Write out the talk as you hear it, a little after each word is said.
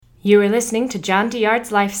You are listening to John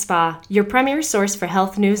Douillard's Life Spa, your premier source for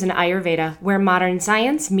health news and Ayurveda, where modern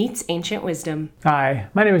science meets ancient wisdom. Hi,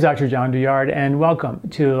 my name is Dr. John Douillard, and welcome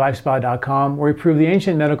to LifeSpa.com, where we prove the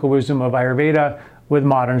ancient medical wisdom of Ayurveda with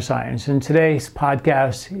modern science. And today's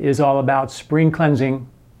podcast is all about spring cleansing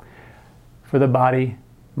for the body,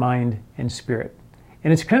 mind, and spirit.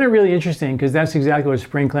 And it's kind of really interesting because that's exactly what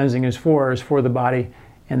spring cleansing is for the body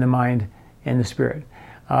and the mind and the spirit.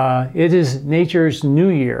 It is nature's new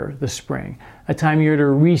year, the spring, a time of year to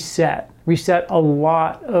reset a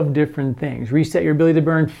lot of different things. Reset your ability to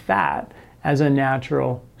burn fat as a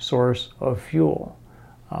natural source of fuel.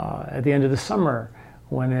 At the end of the summer,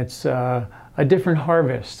 when it's a different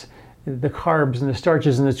harvest, the carbs and the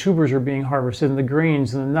starches and the tubers are being harvested, and the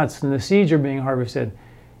grains and the nuts and the seeds are being harvested.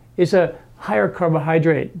 It's a higher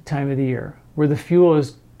carbohydrate time of the year, where the fuel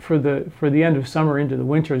is for the end of summer into the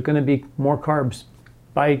winter is going to be more carbs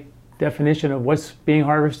by definition of what's being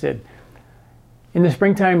harvested. In the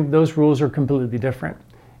springtime, those rules are completely different.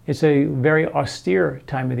 It's a very austere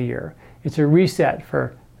time of the year. It's a reset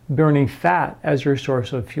for burning fat as your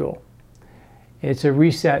source of fuel. It's a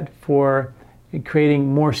reset for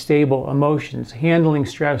creating more stable emotions, handling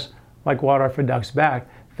stress like water off a duck's back.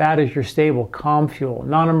 Fat is your stable, calm fuel,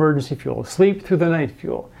 non-emergency fuel, sleep through the night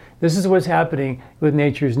fuel. This is what's happening with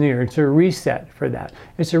nature's new year. It's a reset for that.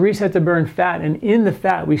 It's a reset to burn fat, and in the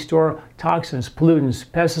fat we store toxins, pollutants,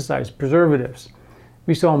 pesticides, preservatives.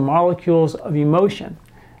 We store molecules of emotion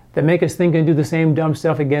that make us think and do the same dumb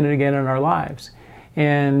stuff again and again in our lives.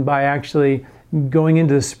 And by actually going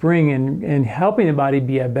into the spring and helping the body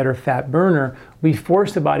be a better fat burner, we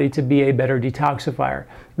force the body to be a better detoxifier.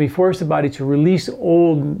 We force the body to release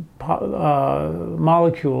old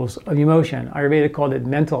molecules of emotion. Ayurveda called it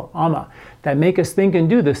mental ama, that make us think and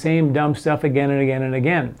do the same dumb stuff again and again and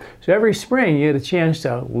again. So every spring you get a chance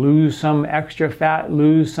to lose some extra fat,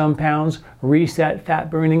 lose some pounds, reset fat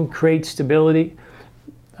burning, create stability,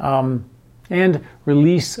 and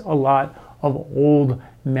release a lot of old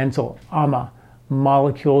mental ama,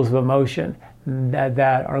 molecules of emotion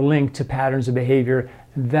that are linked to patterns of behavior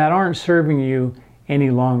that aren't serving you any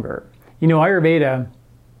longer. You know, Ayurveda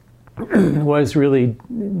was really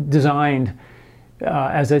designed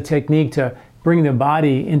as a technique to bring the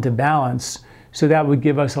body into balance, so that would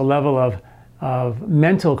give us a level of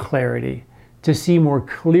mental clarity to see more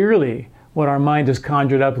clearly what our mind has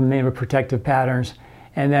conjured up in the name of protective patterns,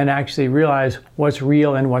 and then actually realize what's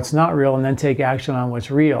real and what's not real, and then take action on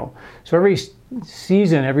what's real. So every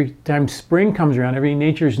season, every time spring comes around, every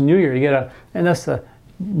nature's new year, you get and that's the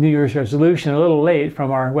New Year's resolution, a little late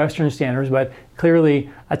from our Western standards, but clearly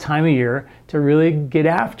a time of year to really get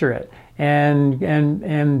after it and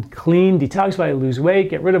clean, detoxify, lose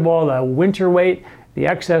weight, get rid of all the winter weight, the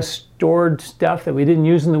excess stored stuff that we didn't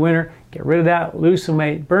use in the winter, get rid of that, lose some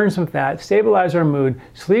weight, burn some fat, stabilize our mood,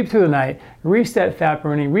 sleep through the night, reset fat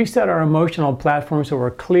burning, reset our emotional platform so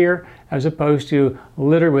we're clear as opposed to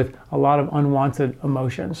littered with a lot of unwanted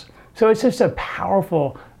emotions. So it's just a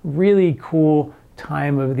powerful, really cool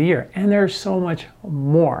time of the year. And there's so much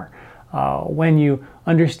more when you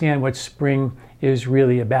understand what spring is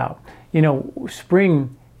really about. You know,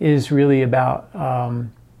 spring is really about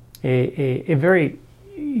a very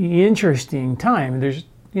interesting time. There's,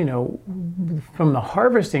 you know, from the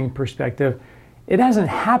harvesting perspective, it hasn't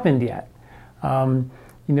happened yet. You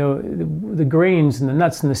know, the grains and the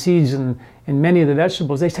nuts and the seeds and many of the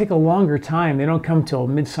vegetables, they take a longer time. They don't come till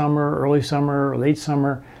midsummer, early summer, or late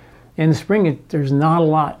summer. In the spring, there's not a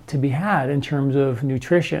lot to be had in terms of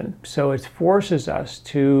nutrition. So it forces us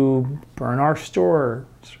to burn our stores,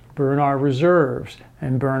 burn our reserves,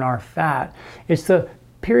 and burn our fat. It's the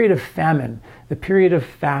period of famine, the period of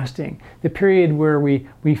fasting, the period where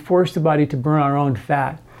we force the body to burn our own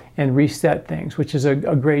fat and reset things, which is a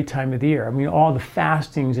great time of the year. I mean, all the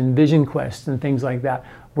fastings and vision quests and things like that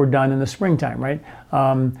were done in the springtime, right?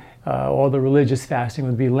 All the religious fasting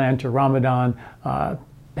would be Lent or Ramadan,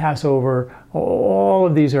 Passover. All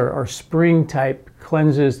of these are spring type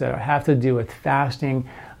cleanses that have to do with fasting.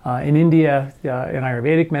 In India, in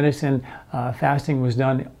Ayurvedic medicine, fasting was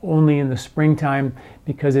done only in the springtime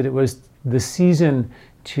because it was the season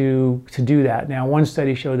to do that. Now, one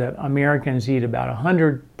study showed that Americans eat about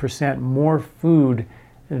 100% more food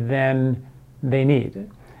than they need.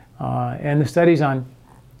 And the studies on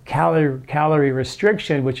calorie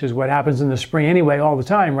restriction, which is what happens in the spring anyway all the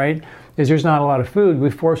time, right? Is there's not a lot of food.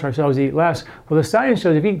 We force ourselves to eat less. Well, the science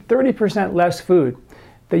shows if you eat 30% less food,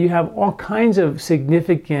 that you have all kinds of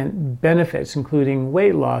significant benefits, including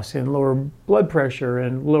weight loss and lower blood pressure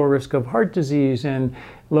and lower risk of heart disease and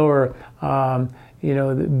lower the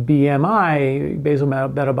BMI, basal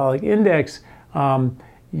metabolic index,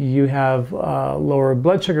 you have lower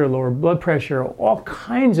blood sugar, lower blood pressure, all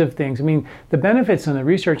kinds of things. I mean, the benefits and the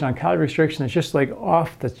research on calorie restriction is just like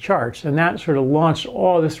off the charts. And that sort of launched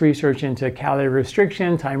all this research into calorie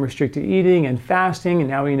restriction, time-restricted eating, and fasting. And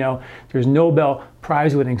now we know there's Nobel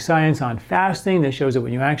Prize-winning science on fasting that shows that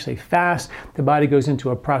when you actually fast, the body goes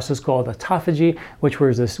into a process called autophagy, which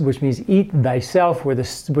means eat thyself, where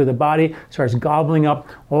the body starts gobbling up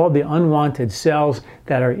all the unwanted cells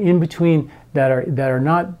that are in between, that are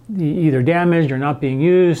not either damaged or not being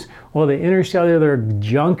used. All the intercellular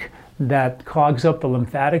junk that clogs up the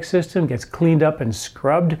lymphatic system gets cleaned up and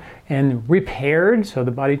scrubbed and repaired. So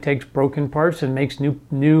the body takes broken parts and makes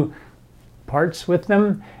new parts with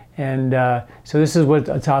them. And so this is what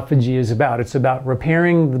autophagy is about. It's about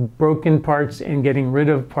repairing the broken parts and getting rid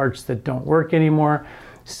of parts that don't work anymore.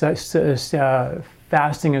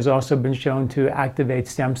 Fasting has also been shown to activate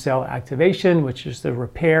stem cell activation, which is the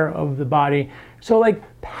repair of the body. So like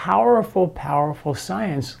powerful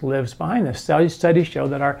science lives behind this. Studies show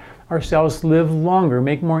that our cells live longer,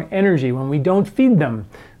 make more energy when we don't feed them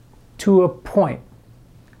to a point.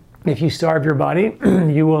 If you starve your body,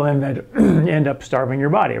 you will end up starving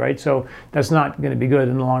your body, right? So that's not going to be good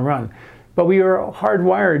in the long run. But we are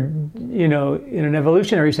hardwired, in an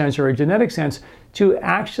evolutionary sense or a genetic sense, to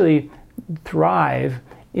actually thrive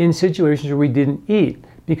in situations where we didn't eat.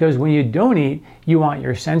 Because when you don't eat, you want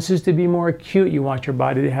your senses to be more acute, you want your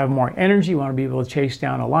body to have more energy, you want to be able to chase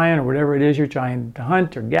down a lion or whatever it is you're trying to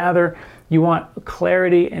hunt or gather. You want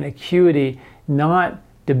clarity and acuity, not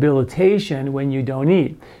debilitation when you don't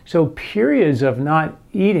eat. So periods of not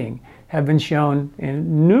eating have been shown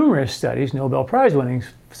in numerous studies, Nobel Prize-winning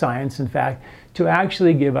science, in fact, to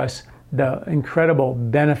actually give us the incredible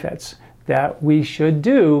benefits that we should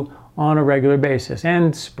do on a regular basis.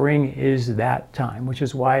 And spring is that time, which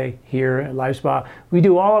is why here at LifeSpa, we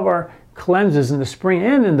do all of our cleanses in the spring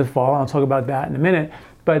and in the fall. I'll talk about that in a minute.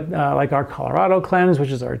 But like our Colorado cleanse,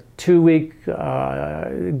 which is our 2-week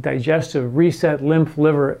digestive reset, lymph,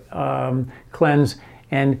 liver cleanse,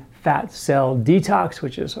 and fat cell detox,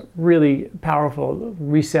 which is a really powerful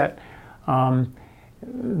reset.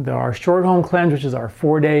 Our short home cleanse, which is our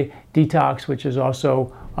 4-day detox, which is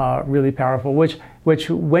also really powerful, which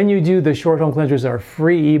when you do the short home cleanse, which is our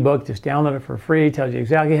free ebook, just download it for free, it tells you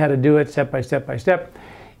exactly how to do it step by step,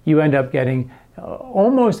 you end up getting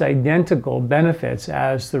almost identical benefits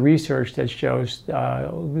as the research that shows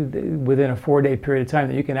within a 4-day period of time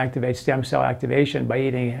that you can activate stem cell activation by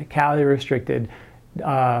eating a calorie restricted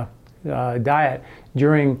diet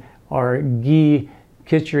during our ghee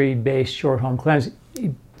khichdi based short home cleanse.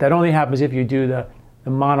 That only happens if you do the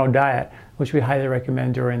mono diet, which we highly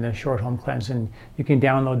recommend during the short home cleanse, and you can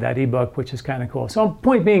download that ebook, which is kind of cool. So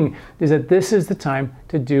point being is that this is the time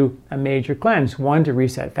to do a major cleanse. 1, to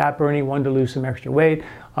reset fat burning, 1, to lose some extra weight,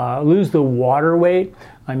 lose the water weight.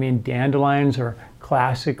 I mean, dandelions are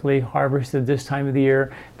classically harvested this time of the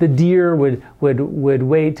year. The deer would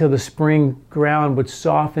wait till the spring ground would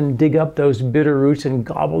soften, dig up those bitter roots and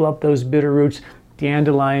gobble up those bitter roots.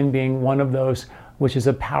 Dandelion being one of those, which is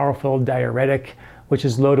a powerful diuretic, which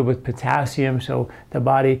is loaded with potassium. So the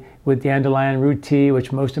body with dandelion root tea,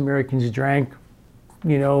 which most Americans drank,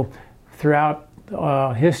 throughout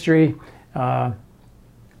history,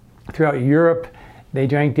 throughout Europe, they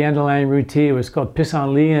drank dandelion root tea. It was called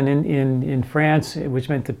pissenlit in France, which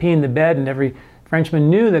meant to pee in the bed. And every Frenchman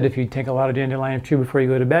knew that if you take a lot of dandelion root tea before you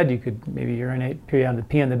go to bed, you could maybe urinate, pee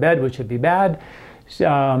in the bed, which would be bad.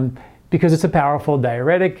 Because it's a powerful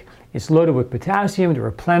diuretic. It's loaded with potassium to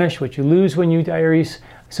replenish what you lose when you diurese.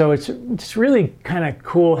 So it's really kind of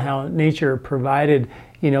cool how nature provided,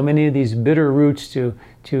 many of these bitter roots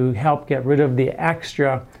to help get rid of the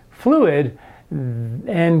extra fluid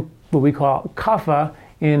and what we call kapha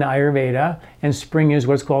in Ayurveda. And spring is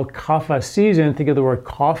what's called kapha season. Think of the word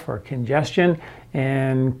cough or congestion.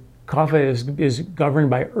 And kapha is governed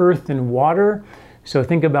by earth and water. So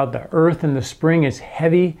think about the earth in the spring is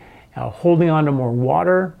heavy, holding on to more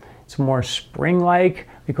water. It's more spring-like.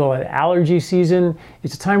 We call it allergy season.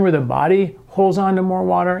 It's a time where the body holds on to more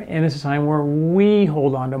water, and it's a time where we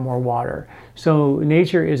hold on to more water. So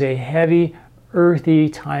nature is a heavy, earthy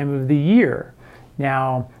time of the year.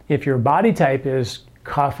 Now, if your body type is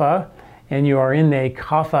kapha, and you are in the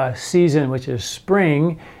kapha season, which is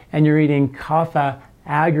spring, and you're eating kapha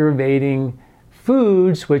aggravating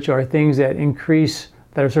foods, which are things that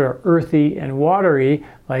are sort of earthy and watery,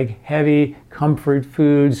 like heavy comfort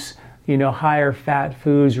foods, higher fat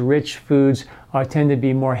foods, rich foods tend to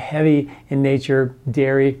be more heavy in nature.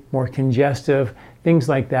 Dairy, more congestive, things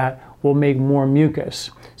like that will make more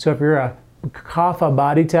mucus. So if you're a kapha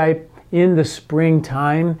body type in the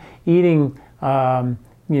springtime, eating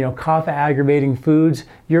kapha aggravating foods,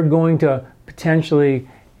 you're going to potentially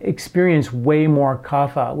experience way more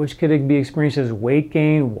kapha, which could be experienced as weight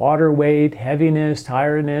gain, water weight, heaviness,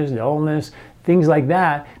 tiredness, dullness, things like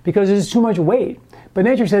that, because there's too much weight. But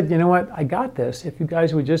nature said, you know what, I got this. If you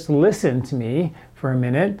guys would just listen to me for a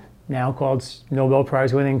minute, now called Nobel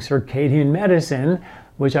Prize winning circadian medicine,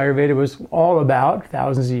 which Ayurveda was all about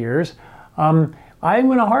thousands of years, I'm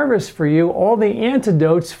going to harvest for you all the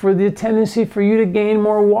antidotes for the tendency for you to gain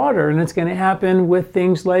more water. And it's going to happen with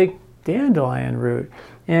things like dandelion root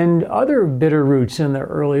and other bitter roots in the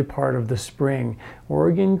early part of the spring,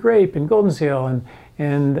 Oregon grape and golden seal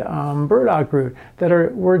and burdock root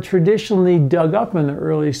that were traditionally dug up in the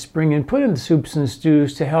early spring and put in soups and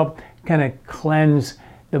stews to help kind of cleanse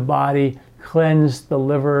the body, cleanse the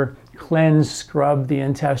liver, scrub the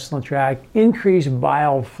intestinal tract, increase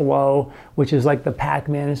bile flow, which is like the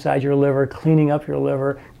Pac-Man inside your liver, cleaning up your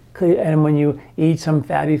liver. And when you eat some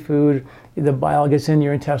fatty food, the bile gets in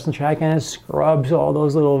your intestinal tract and it scrubs all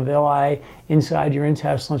those little villi inside your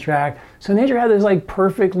intestinal tract. So nature had this like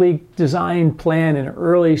perfectly designed plan in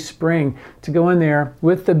early spring to go in there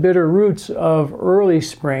with the bitter roots of early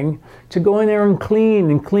spring, to go in there and clean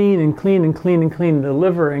the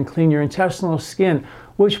liver and clean your intestinal skin,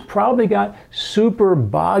 which probably got super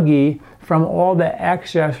boggy from all the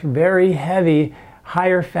excess, very heavy,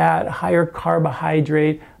 higher fat, higher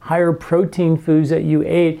carbohydrate, higher protein foods that you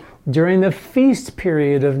ate during the feast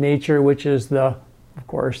period of nature, which is of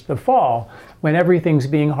course, the fall, when everything's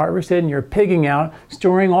being harvested and you're pigging out,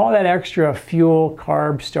 storing all that extra fuel,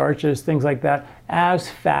 carbs, starches, things like that as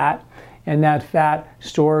fat, and that fat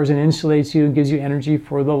stores and insulates you and gives you energy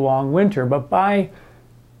for the long winter. But by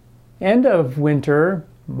end of winter,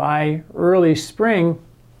 by early spring,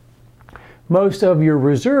 most of your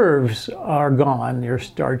reserves are gone. Your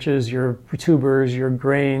starches, your tubers, your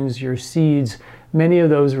grains, your seeds, many of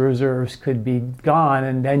those reserves could be gone,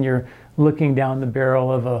 and then you're looking down the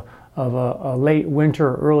barrel of a late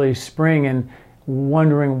winter, early spring, and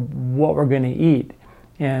wondering what we're going to eat.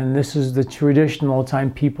 And this is the traditional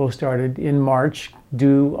time people started in March,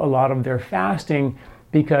 do a lot of their fasting,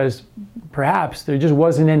 because perhaps there just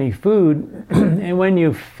wasn't any food. And when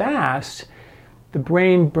you fast, the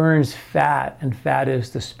brain burns fat, and fat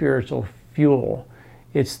is the spiritual fuel.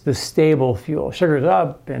 It's the stable fuel. Sugar's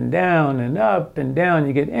up and down and up and down.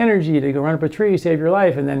 You get energy to go run up a tree, save your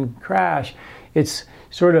life, and then crash. It's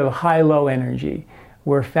sort of high-low energy,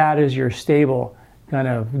 where fat is your stable, kind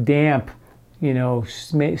of damp,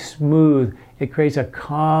 smooth. It creates a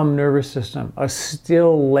calm nervous system, a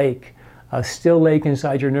still lake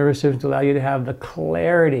inside your nervous system to allow you to have the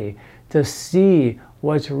clarity to see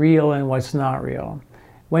what's real and what's not real.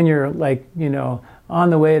 When you're on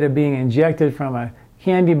the way to being injected from a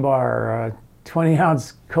candy bar or a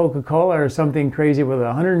 20-ounce Coca-Cola or something crazy with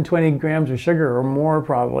 120 grams of sugar or more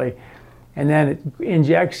probably, and then it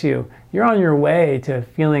injects you, you're on your way to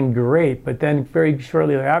feeling great, but then very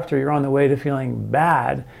shortly thereafter, you're on the way to feeling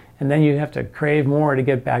bad, and then you have to crave more to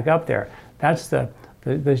get back up there. That's the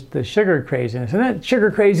sugar craziness. And that sugar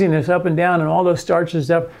craziness up and down and all those starches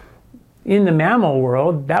up in the mammal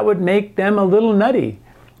world, that would make them a little nutty,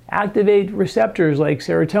 activate receptors like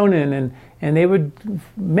serotonin, and they would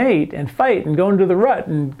mate and fight and go into the rut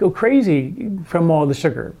and go crazy from all the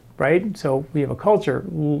sugar, right? So we have a culture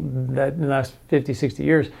that in the last 50, 60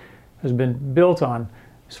 years has been built on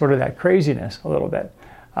sort of that craziness a little bit.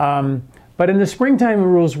 But in the springtime, the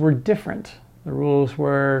rules were different. The rules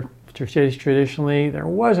were, traditionally, there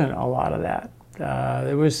wasn't a lot of that.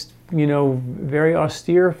 There was, very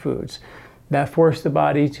austere foods that forced the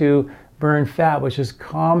body to burn fat, which is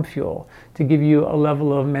calm fuel, to give you a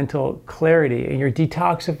level of mental clarity. And you're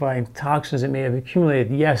detoxifying toxins that may have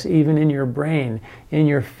accumulated, yes, even in your brain, in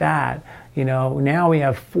your fat. Now we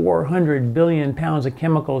have 400 billion pounds of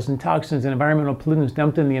chemicals and toxins and environmental pollutants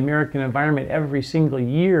dumped in the American environment every single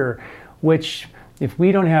year, which, if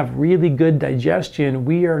we don't have really good digestion,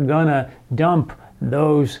 we are gonna dump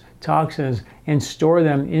those toxins and store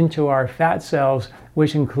them into our fat cells,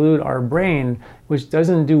 which include our brain, which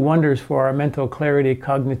doesn't do wonders for our mental clarity,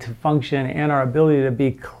 cognitive function, and our ability to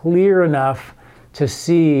be clear enough to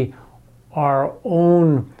see our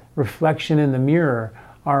own reflection in the mirror,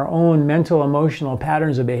 our own mental, emotional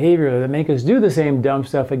patterns of behavior that make us do the same dumb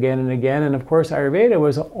stuff again and again. And of course, Ayurveda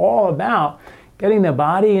was all about getting the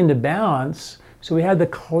body into balance, so we had the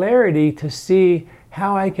clarity to see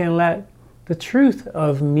how I can let the truth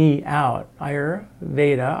of me out.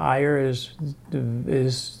 Ayurveda, Ayur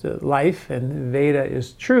is life and Veda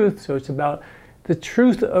is truth, so it's about the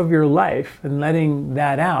truth of your life and letting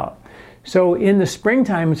that out. So in the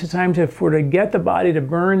springtime, it's a time to get the body to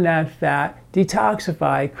burn that fat,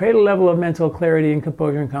 detoxify, create a level of mental clarity and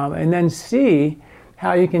composure and calm, and then see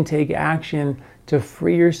how you can take action to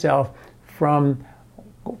free yourself from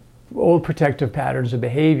old protective patterns of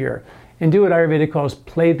behavior and do what Ayurveda calls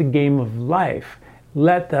play the game of life.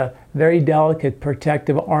 Let the very delicate,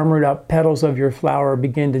 protective, armored up petals of your flower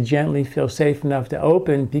begin to gently feel safe enough to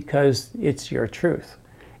open because it's your truth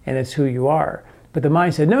and it's who you are. But the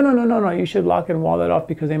mind said, no, you should lock and wall that off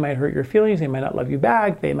because they might hurt your feelings, they might not love you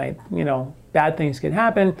back, they might, bad things can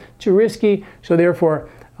happen, too risky. So therefore,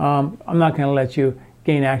 I'm not going to let you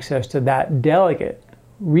gain access to that delicate,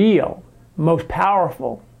 real, most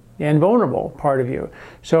powerful and vulnerable part of you.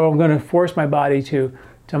 So I'm going to force my body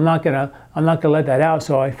I'm not going to let that out.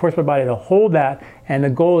 So I force my body to hold that, and the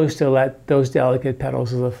goal is to let those delicate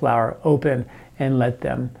petals of the flower open and let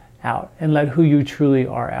them out and let who you truly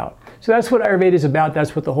are out. So that's what Ayurveda is about.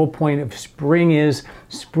 That's what the whole point of spring is.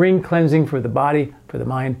 Spring cleansing for the body, for the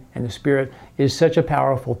mind, and the spirit is such a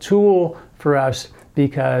powerful tool for us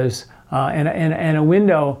because, and a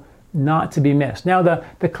window not to be missed. Now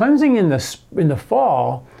the cleansing in the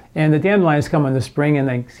fall, and the dandelions come in the spring and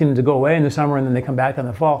they seem to go away in the summer and then they come back in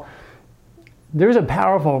the fall. There's a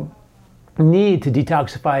powerful need to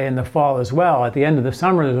detoxify in the fall as well. At the end of the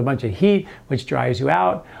summer, there's a bunch of heat which dries you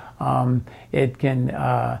out. It can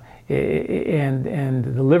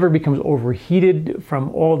and the liver becomes overheated from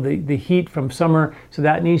all the heat from summer, so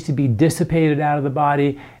that needs to be dissipated out of the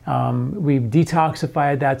body. We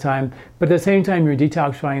detoxify at that time, but at the same time you're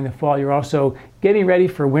detoxifying in the fall, you're also getting ready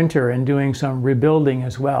for winter and doing some rebuilding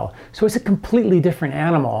as well. So it's a completely different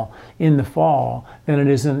animal in the fall than it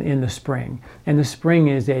is in the spring. And the spring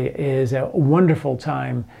is a wonderful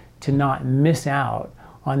time to not miss out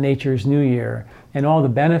on nature's new year and all the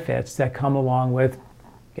benefits that come along with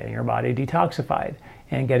getting your body detoxified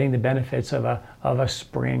and getting the benefits of a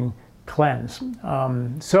spring cleanse.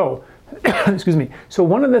 So excuse me. So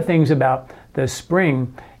one of the things about the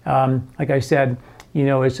spring, like I said,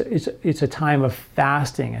 it's a time of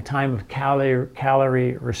fasting, a time of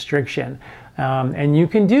calorie restriction, and you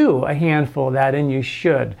can do a handful of that, and you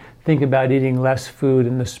should think about eating less food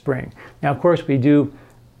in the spring. Now, of course, we do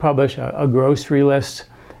publish a grocery list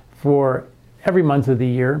for every month of the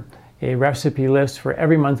year, a recipe list for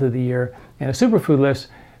every month of the year, and a superfood list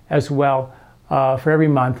as well for every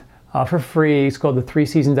month for free. It's called the 3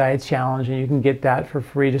 Season Diet Challenge, and you can get that for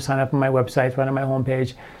free. Just sign up on my website, right on my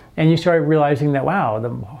homepage. And you start realizing that, wow,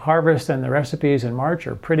 the harvest and the recipes in March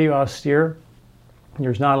are pretty austere.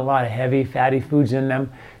 There's not a lot of heavy, fatty foods in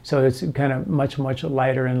them. So it's kind of much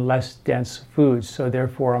lighter and less dense foods. So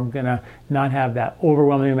therefore, I'm going to not have that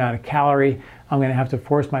overwhelming amount of calorie. I'm going to have to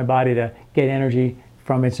force my body to get energy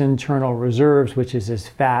from its internal reserves, which is this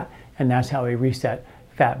fat, and that's how we reset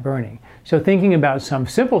fat burning. So thinking about some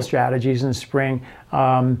simple strategies in spring,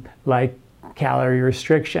 like calorie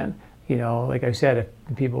restriction. Like I said, if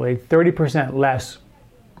people ate 30% less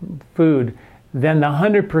food than the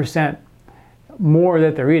 100% more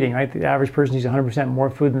that they're eating, right? The average person eats 100% more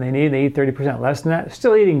food than they need. They eat 30% less than that.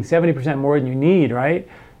 Still eating 70% more than you need, right?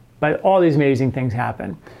 But all these amazing things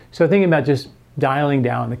happen. So thinking about just dialing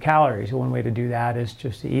down the calories. One way to do that is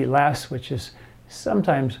just to eat less, which is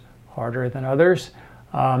sometimes harder than others.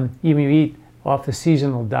 Even you eat off the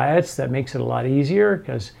seasonal diets, that makes it a lot easier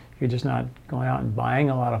because you're just not going out and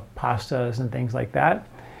buying a lot of pastas and things like that.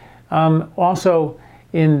 Also,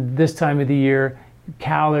 in this time of the year,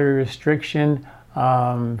 calorie restriction,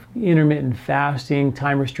 intermittent fasting,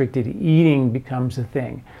 time-restricted eating becomes a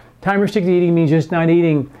thing. Time-restricted eating means just not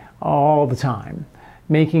eating all the time,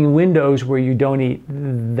 making windows where you don't eat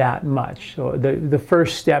that much. So the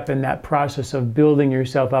first step in that process of building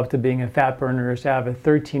yourself up to being a fat burner is to have a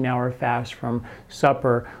 13-hour fast from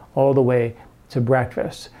supper all the way to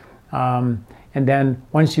breakfast. And then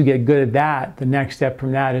once you get good at that, the next step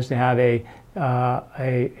from that is to have a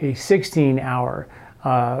 16-hour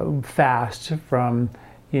fast from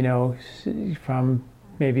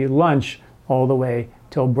maybe lunch all the way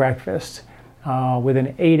till breakfast with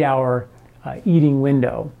an 8-hour eating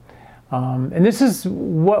window. And this is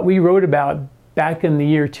what we wrote about back in the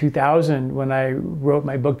year 2000 when I wrote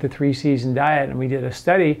my book, The 3 Season Diet, and we did a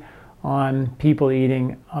study on people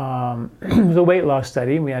eating, it was a weight loss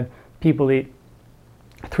study. We had people eat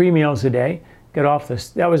 3 meals a day, get off this,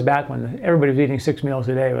 that was back when everybody was eating 6 meals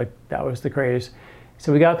a day, like that was the craze.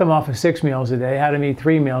 So we got them off of 6 meals a day, had them eat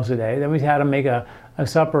 3 meals a day, then we had them make a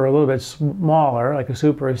supper a little bit smaller, like a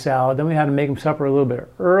soup or a salad, then we had them make them supper a little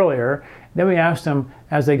bit earlier, then we asked them,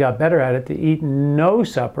 as they got better at it, to eat no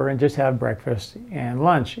supper and just have breakfast and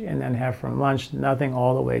lunch, and then have from lunch nothing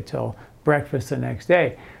all the way till breakfast the next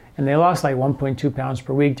day. and they lost like 1.2 pounds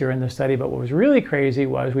per week during the study. But what was really crazy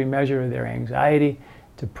was we measured their anxiety,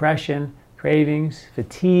 depression, cravings,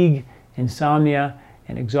 fatigue, insomnia,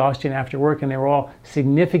 and exhaustion after work, and they were all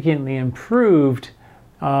significantly improved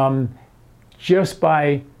just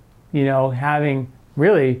by, having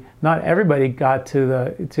really not everybody got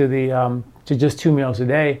to just 2 meals a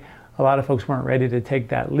day. A lot of folks weren't ready to take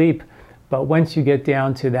that leap, but once you get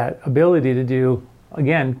down to that ability to do,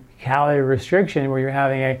 again, calorie restriction, where you're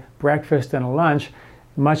having a breakfast and a lunch,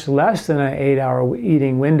 much less than an 8-hour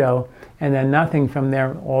eating window, and then nothing from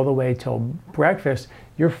there all the way till breakfast,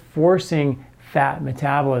 you're forcing fat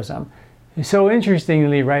metabolism. So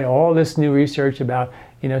interestingly, right, all this new research about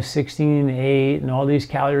 16-8 and all these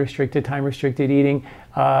calorie restricted, time restricted eating,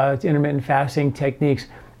 intermittent fasting techniques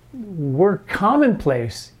were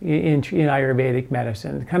commonplace in Ayurvedic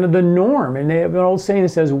medicine, kind of the norm. And they have an old saying that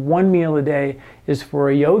says 1 meal a day is for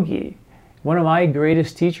a yogi. One of my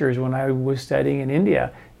greatest teachers when I was studying in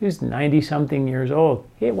India, he was 90-something years old.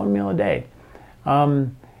 He ate 1 meal a day.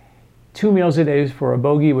 2 meals a day is for a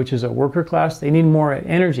bogi, which is a worker class. They need more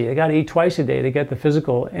energy. They got to eat twice a day to get the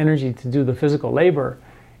physical energy to do the physical labor.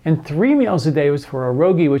 And 3 meals a day was for a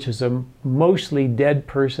rogi, which is a mostly dead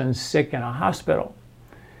person sick in a hospital.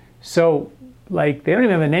 So, they don't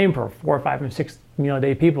even have a name for 4, 5, and 6 meal a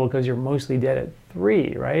day people because you're mostly dead at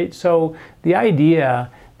 3, right? So the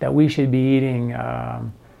idea that we should be eating,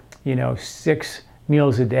 6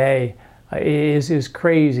 meals a day is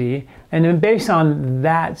crazy. And then based on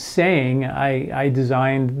that saying, I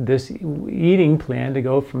designed this eating plan to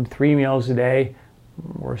go from 3 meals a day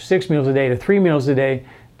or 6 meals a day to 3 meals a day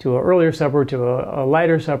to an earlier supper to a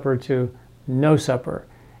lighter supper to no supper,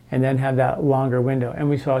 and then have that longer window. And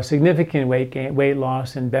we saw a significant weight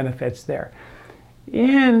loss and benefits there.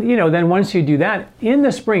 And, then once you do that in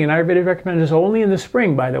the spring, and Ayurveda recommends this only in the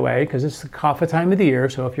spring, by the way, because it's the kapha time of the year.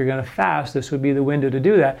 So if you're going to fast, this would be the window to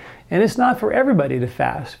do that. And it's not for everybody to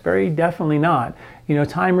fast, very definitely not.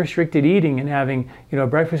 Time restricted eating and having,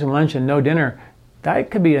 breakfast and lunch and no dinner, that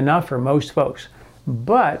could be enough for most folks.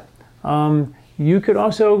 But you could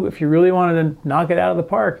also, if you really wanted to knock it out of the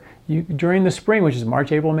park, during the spring, which is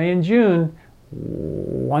March, April, May, and June,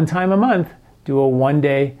 one time a month, do a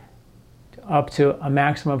 1-day up to a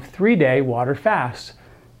maximum of 3-day water fast,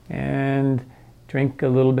 and drink a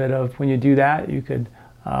little bit of, when you do that, you could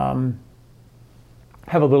have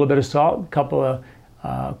a little bit of salt, a couple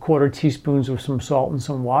of quarter teaspoons of some salt and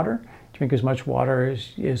some water. Drink as much water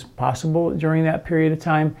as possible during that period of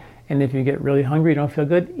time. And if you get really hungry, you don't feel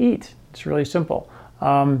good, eat. It's really simple.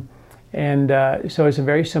 So it's a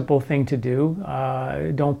very simple thing to do.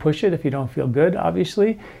 Don't push it if you don't feel good,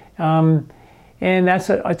 obviously. And that's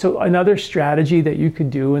another strategy that you could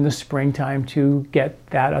do in the springtime to get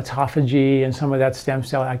that autophagy and some of that stem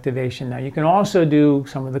cell activation. Now, you can also do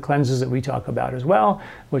some of the cleanses that we talk about as well,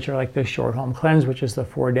 which are like the short home cleanse, which is the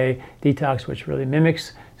 4-day detox, which really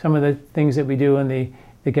mimics some of the things that we do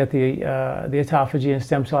to get the autophagy and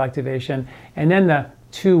stem cell activation. And then the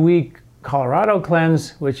 2-week Colorado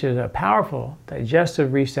cleanse, which is a powerful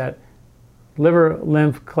digestive reset, liver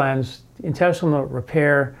lymph cleanse, intestinal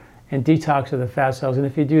repair, and detox of the fat cells. And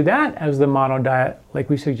if you do that as the mono diet, like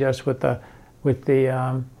we suggest with the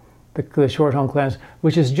short home cleanse,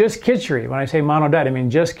 which is just khichdi. When I say mono diet, I mean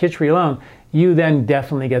just khichdi alone. You then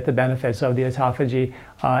definitely get the benefits of the autophagy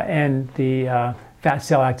and the fat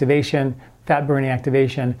cell activation, fat burning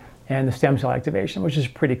activation, and the stem cell activation, which is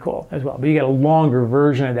pretty cool as well. But you get a longer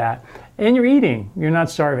version of that. And you're eating, you're not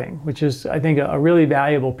starving, which is, I think, a really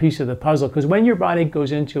valuable piece of the puzzle. Because when your body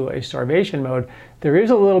goes into a starvation mode, there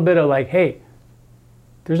is a little bit of like, hey,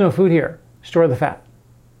 there's no food here, store the fat.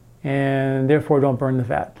 And therefore don't burn the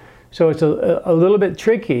fat. So it's a little bit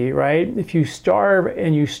tricky, right? If you starve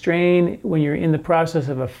and you strain when you're in the process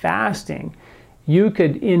of a fasting, you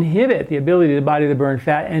could inhibit the ability of the body to burn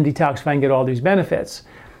fat and detoxify and get all these benefits.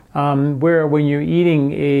 Where when you're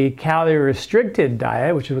eating a calorie-restricted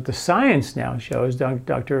diet, which is what the science now shows,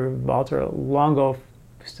 Dr. Walter Longo,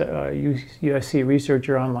 USC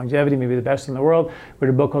researcher on longevity, maybe the best in the world, wrote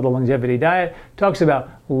a book called The Longevity Diet, talks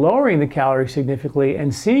about lowering the calories significantly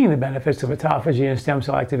and seeing the benefits of autophagy and stem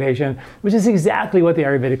cell activation, which is exactly what the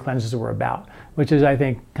Ayurvedic cleanses were about, which is, I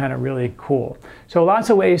think, kind of really cool. So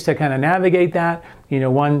lots of ways to kind of navigate that.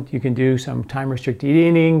 One, you can do some time-restricted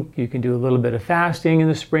eating. You can do a little bit of fasting in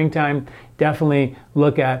the springtime. Definitely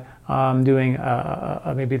look at doing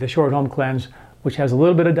maybe the short home cleanse, which has a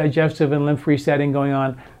little bit of digestive and lymph resetting going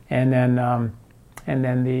on, and then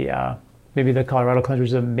maybe the Colorado cleanse, which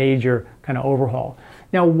is a major kind of overhaul.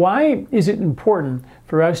 Now, why is it important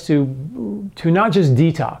for us to not just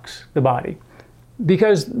detox the body?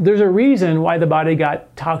 because there's a reason why the body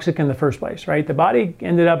got toxic in the first place, right? The body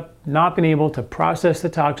ended up not being able to process the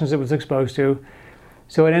toxins it was exposed to.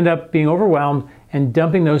 So it ended up being overwhelmed and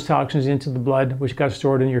dumping those toxins into the blood, which got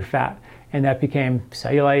stored in your fat. And that became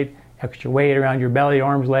cellulite, extra weight around your belly,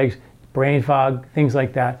 arms, legs, brain fog, things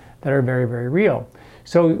like that are very, very real.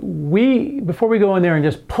 So before we go in there and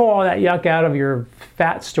just pull all that yuck out of your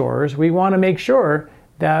fat stores, we want to make sure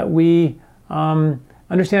that we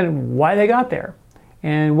understand why they got there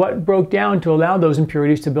and what broke down to allow those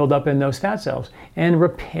impurities to build up in those fat cells and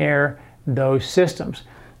repair those systems.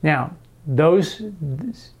 Now, those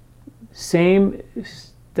same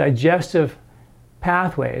digestive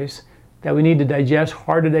pathways that we need to digest,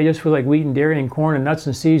 hard to digest foods like wheat and dairy and corn and nuts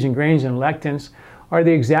and seeds and grains and lectins, are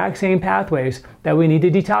the exact same pathways that we need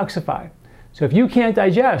to detoxify. So if you can't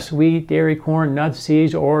digest wheat, dairy, corn, nuts,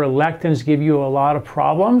 seeds, or lectins give you a lot of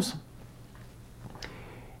problems,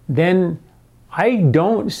 then I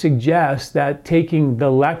don't suggest that taking the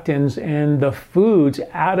lectins and the foods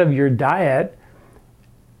out of your diet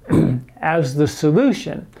as the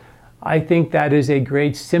solution. I think that is a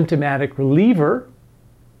great symptomatic reliever,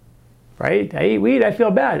 right? I eat wheat, I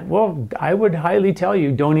feel bad. Well, I would highly tell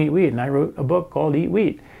you don't eat wheat, and I wrote a book called Eat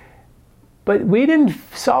Wheat. But we didn't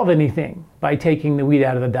solve anything by taking the wheat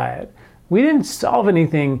out of the diet. We didn't solve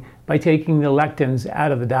anything by taking the lectins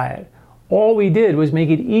out of the diet. All we did was make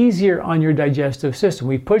it easier on your digestive system.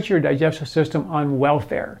 We put your digestive system on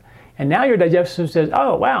welfare. And now your digestive system says,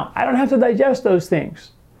 oh, wow, I don't have to digest those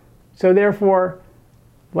things. So therefore,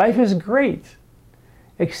 life is great.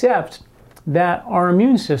 Except that our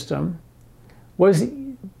immune system was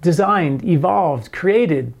designed, evolved,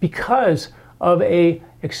 created because of a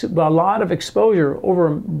lot of exposure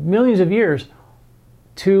over millions of years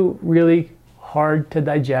to really hard to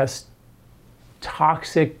digest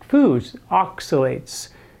toxic foods, oxalates,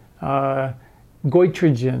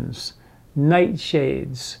 goitrogens,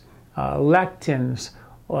 nightshades, lectins,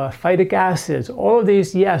 phytic acids. All of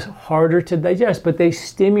these, yes, harder to digest, but they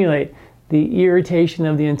stimulate the irritation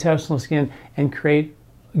of the intestinal skin and create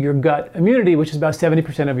your gut immunity, which is about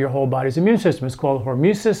 70% of your whole body's immune system. It's called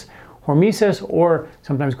hormesis, or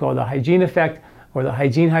sometimes called the hygiene effect or the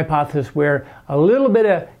hygiene hypothesis, where a little bit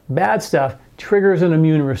of bad stuff triggers an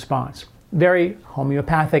immune response. Very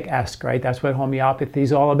homeopathic-esque, right? That's what homeopathy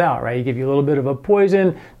is all about, right? You give you a little bit of a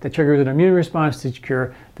poison that triggers an immune response to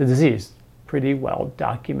cure the disease. Pretty well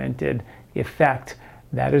documented effect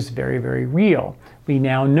that is very, very real. We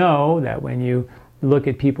now know that when you look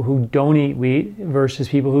at people who don't eat wheat versus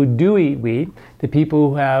people who do eat wheat, the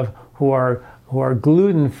people who are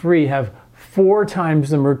gluten-free have 4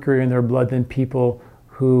 times the mercury in their blood than people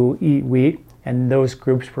who eat wheat. And those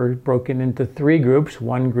groups were broken into 3 groups.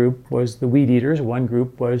 One group was the wheat eaters, one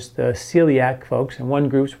group was the celiac folks, and one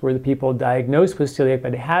group were the people diagnosed with celiac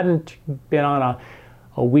but hadn't been on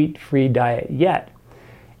a wheat-free diet yet.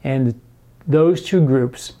 And those 2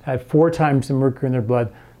 groups had 4 times the mercury in their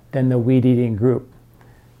blood than the wheat-eating group.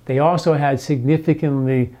 They also had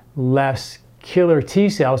significantly less killer T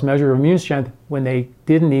cells, measure of immune strength, when they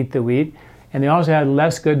didn't eat the wheat. And they also had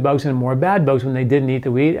less good bugs and more bad bugs when they didn't eat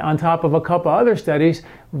the wheat, on top of a couple other studies,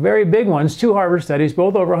 very big ones, 2 Harvard studies,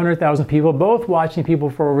 both over 100,000 people, both watching people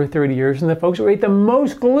for over 30 years, and the folks who ate the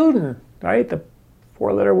most gluten, right, the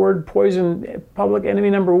 4-letter word poison, public enemy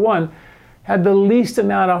number 1, had the least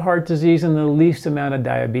amount of heart disease and the least amount of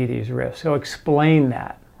diabetes risk. So explain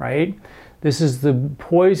that, right? This is the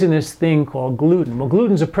poisonous thing called gluten. Well,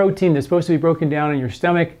 gluten's a protein that's supposed to be broken down in your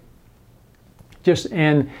stomach,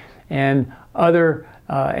 and then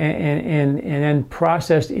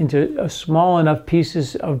processed into small enough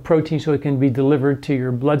pieces of protein so it can be delivered to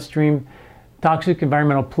your bloodstream. Toxic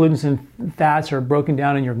environmental pollutants and fats are broken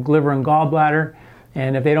down in your liver and gallbladder.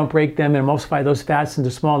 And if they don't break them and emulsify those fats into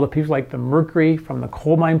small little pieces like the mercury from the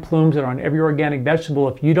coal mine plumes that are on every organic vegetable,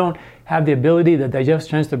 if you don't have the ability, the digestive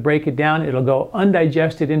strength to break it down, it'll go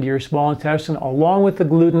undigested into your small intestine along with the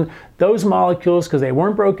gluten. Those molecules, because they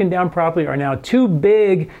weren't broken down properly, are now too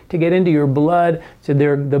big to get into your blood. So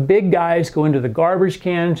the big guys go into the garbage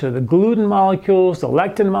can. So the gluten molecules, the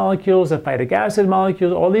lectin molecules, the phytic acid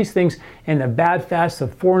molecules, all these things, and the bad fats, the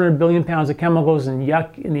 400 billion pounds of chemicals and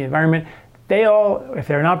yuck in the environment, they all, if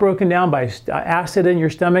they're not broken down by acid in your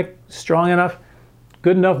stomach, strong enough,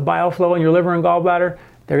 good enough bile flow in your liver and gallbladder,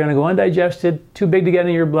 they're going to go undigested, too big to get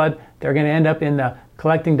in your blood. They're going to end up in the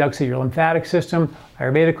collecting ducts of your lymphatic system.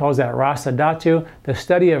 Ayurveda calls that rasa dhatu. The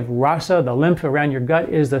study of rasa, the lymph around your gut,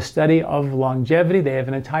 is the study of longevity. They have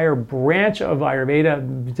an entire branch of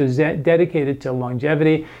Ayurveda dedicated to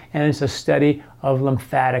longevity, and it's a study of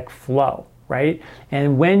lymphatic flow, right?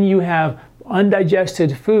 And when you have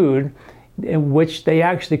undigested food, which they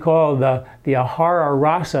actually call the ahara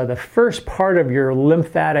rasa. The first part of your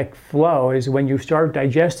lymphatic flow is when you start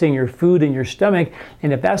digesting your food in your stomach,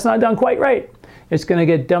 and if that's not done quite right, it's going to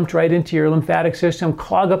get dumped right into your lymphatic system,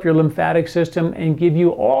 clog up your lymphatic system, and give you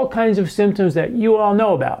all kinds of symptoms that you all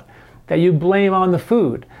know about, that you blame on the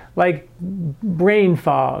food, like brain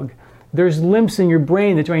fog. There's lymphs in your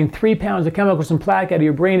brain that drain 3 pounds of chemicals and plaque out of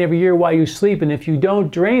your brain every year while you sleep, and if you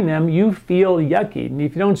don't drain them, you feel yucky. And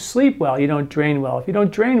if you don't sleep well, you don't drain well. If you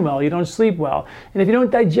don't drain well, you don't sleep well. And if you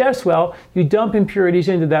don't digest well, you dump impurities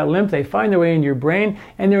into that lymph. They find their way into your brain,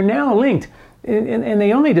 and they're now linked. And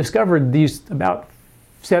they only discovered these about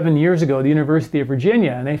 7 years ago at the University of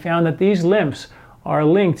Virginia, and they found that these lymphs are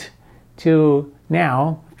linked to,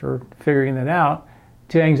 now, after figuring that out,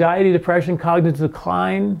 to anxiety, depression, cognitive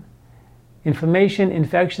decline, inflammation,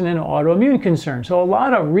 infection, and autoimmune concerns. So a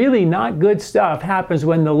lot of really not good stuff happens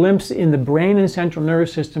when the lymphs in the brain and central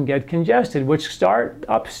nervous system get congested, which start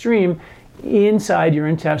upstream inside your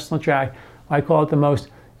intestinal tract. I call it the most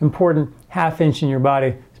important half inch in your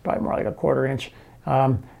body. It's probably more like a quarter inch,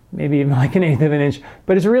 maybe even like an eighth of an inch,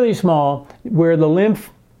 but it's really small, where the lymph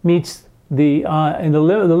meets the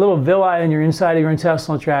little villi in your inside of your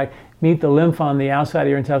intestinal tract meet the lymph on the outside of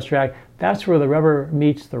your intestinal tract. That's where the rubber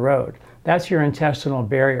meets the road. That's your intestinal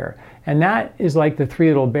barrier. And that is like the 3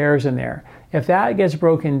 little bears in there. If that gets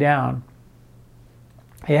broken down,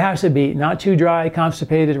 it has to be not too dry,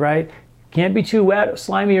 constipated, right? Can't be too wet,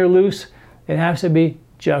 slimy, or loose. It has to be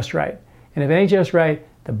just right. And if it ain't just right,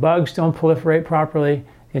 the bugs don't proliferate properly,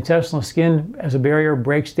 the intestinal skin as a barrier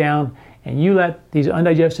breaks down, and you let these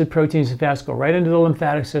undigested proteins and fats go right into the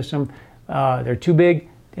lymphatic system. They're too big,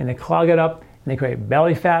 and they clog it up, and they create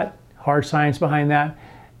belly fat, hard science behind that.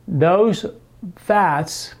 Those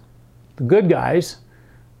fats, the good guys,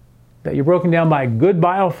 that you're broken down by good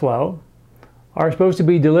bile flow, are supposed to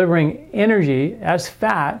be delivering energy as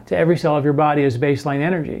fat to every cell of your body as baseline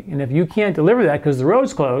energy. And if you can't deliver that because the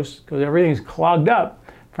road's closed, because everything's clogged up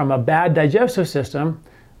from a bad digestive system,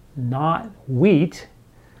 not wheat.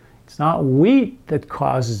 It's not wheat that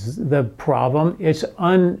causes the problem. It's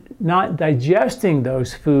not digesting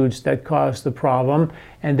those foods that cause the problem,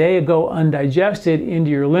 and they go undigested into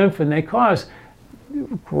your lymph, and they cause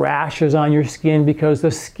rashes on your skin because the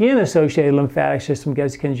skin-associated lymphatic system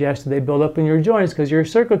gets congested. They build up in your joints because your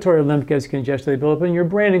circulatory lymph gets congested. They build up in your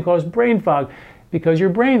brain and cause brain fog because your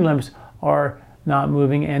brain lymphs are not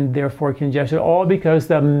moving and therefore congested, all because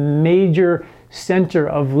the major center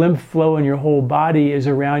of lymph flow in your whole body is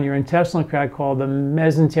around your intestinal tract, called the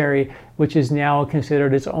mesentery, which is now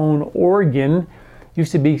considered its own organ.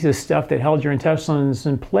 Used to be the stuff that held your intestines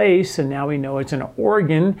in place, and now we know it's an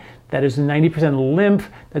organ that is 90% lymph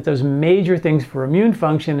that does major things for immune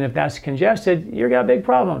function, and if that's congested, you've got big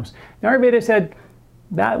problems. Now, Ayurveda said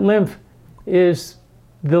that lymph is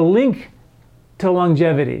the link to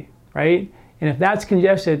longevity, right? And if that's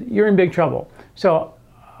congested, you're in big trouble. So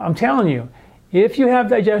I'm telling you, if you have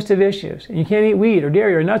digestive issues and you can't eat wheat or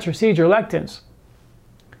dairy or nuts or seeds or lectins,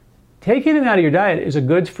 taking them out of your diet is a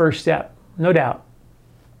good first step, no doubt.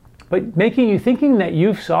 But thinking that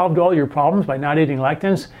you've solved all your problems by not eating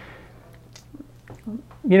lectins,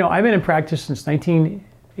 you know, I've been in practice since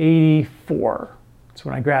 1984. That's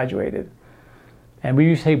when I graduated. And we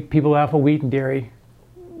used to take people off of wheat and dairy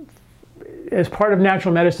as part of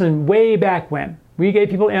natural medicine way back when. We gave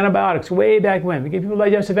people antibiotics way back when. We gave people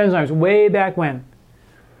digestive enzymes way back when.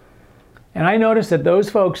 And I noticed that those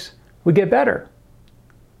folks would get better.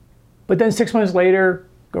 But then 6 months later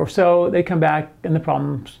or so, they come back and the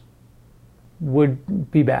problems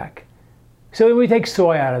would be back. So then we take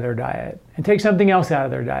soy out of their diet and take something else out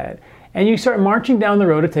of their diet. And you start marching down the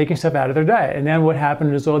road of taking stuff out of their diet. And then what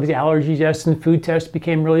happened is all these allergy tests and food tests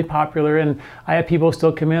became really popular. And I have people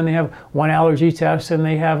still come in, they have one allergy test and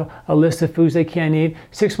they have a list of foods they can't eat.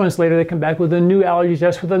 6 months later, they come back with a new allergy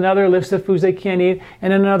test with another list of foods they can't eat.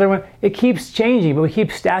 And then another one. It keeps changing, but we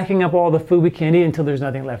keep stacking up all the food we can't eat until there's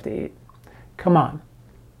nothing left to eat. Come on.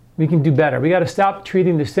 We can do better. We got to stop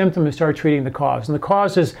treating the symptom and start treating the cause. And the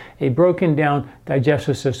cause is a broken down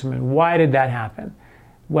digestive system. And why did that happen?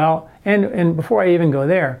 Well, and before I even go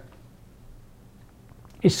there,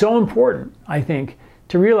 it's so important, I think,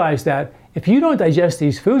 to realize that if you don't digest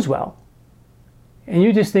these foods well, and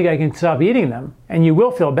you just think I can stop eating them, and you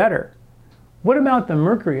will feel better, what about the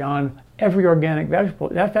mercury on every organic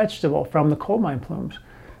vegetable from the coal mine plumes?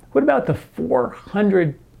 What about the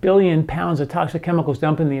 400 billion pounds of toxic chemicals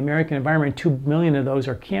dumped in the American environment? 2 million of those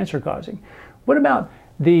are cancer causing. What about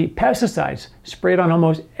the pesticides sprayed on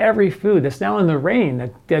almost every food that's now in the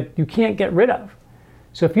rain that you can't get rid of?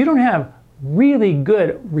 So if you don't have really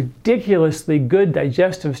good, ridiculously good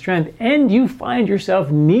digestive strength, and you find yourself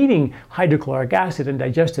needing hydrochloric acid and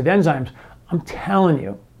digestive enzymes, I'm telling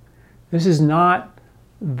you, this is not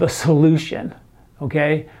the solution,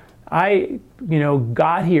 okay? I,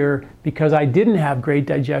 got here because I didn't have great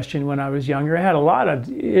digestion when I was younger. I had a lot of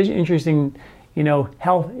interesting,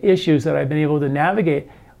 health issues that I've been able to navigate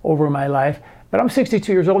over my life. But I'm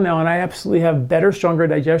 62 years old now, and I absolutely have better, stronger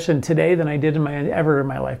digestion today than I did ever in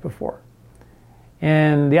my life before.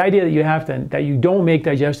 And the idea that you don't make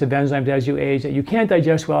digestive enzymes as you age, that you can't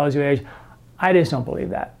digest well as you age, I just don't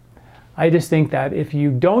believe that. I just think that if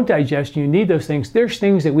you don't digest, you need those things. There's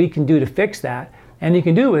things that we can do to fix that. And you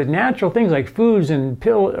can do it with natural things like foods and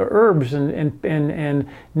herbs and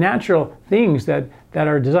natural things that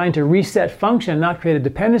are designed to reset function, not create a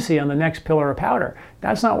dependency on the next pill or powder.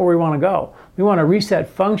 That's not where we want to go. We want to reset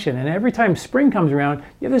function. And every time spring comes around,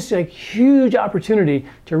 you have this huge opportunity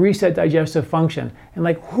to reset digestive function. And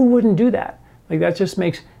who wouldn't do that? That just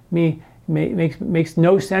makes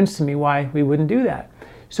no sense to me why we wouldn't do that.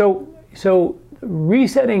 So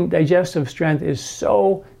resetting digestive strength is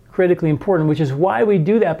so critically important, which is why we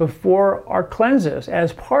do that before our cleanses,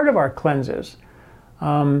 as part of our cleanses.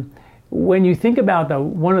 When you think about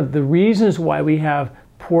one of the reasons why we have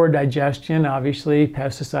poor digestion, obviously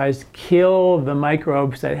pesticides kill the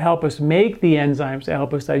microbes that help us make the enzymes that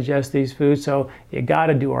help us digest these foods, so you got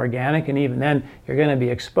to do organic, and even then you're going to be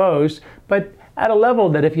exposed, but at a level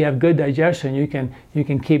that if you have good digestion, you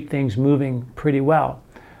can keep things moving pretty well.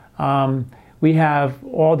 We have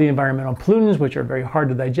all the environmental pollutants, which are very hard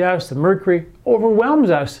to digest. The mercury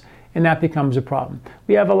overwhelms us, and that becomes a problem.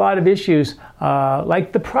 We have a lot of issues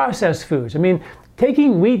like the processed foods. I mean,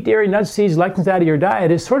 taking wheat, dairy, nuts, seeds, lectins out of your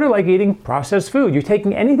diet is sort of like eating processed food. You're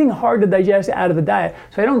taking anything hard to digest out of the diet.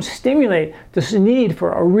 So I don't stimulate this need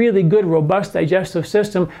for a really good, robust digestive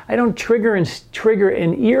system. I don't trigger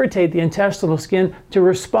and irritate the intestinal skin to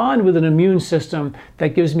respond with an immune system that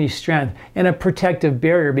gives me strength and a protective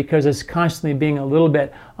barrier because it's constantly being a little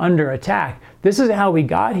bit under attack. This is how we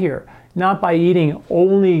got here. Not by eating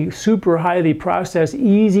only super highly processed,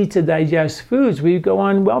 easy to digest foods. We go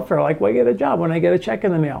on welfare, like I get a job when I get a check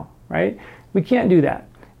in the mail, right? We can't do that.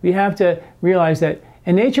 We have to realize that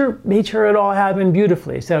in nature it all happened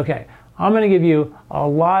beautifully. It said, okay, I'm gonna give you a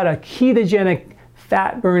lot of ketogenic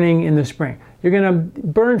fat burning in the spring. You're gonna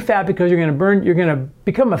burn fat because you're gonna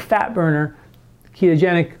become a fat burner,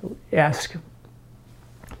 ketogenic-esque,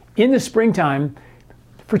 in the springtime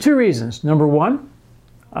for two reasons. Number one,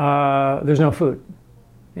 there's no food,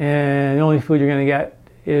 and the only food you're going to get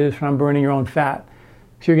is from burning your own fat.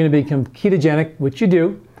 So you're going to become ketogenic, which you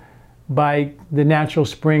do by the natural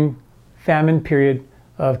spring famine period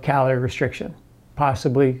of calorie restriction,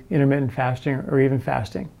 possibly intermittent fasting or even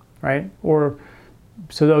fasting, right?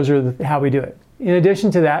 So those are how we do it. In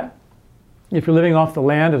addition to that, if you're living off the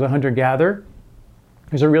land as a hunter-gatherer,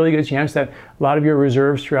 there's a really good chance that a lot of your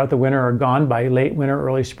reserves throughout the winter are gone by late winter,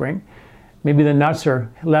 early spring. Maybe the nuts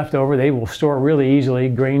are left over. They will store really easily.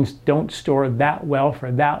 Grains don't store that well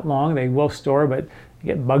for that long. They will store, but you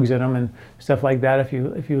get bugs in them and stuff like that if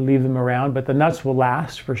you leave them around. But the nuts will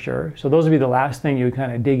last for sure. So those would be the last thing you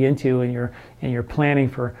kind of dig into in your planning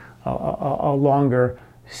for a longer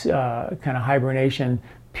kind of hibernation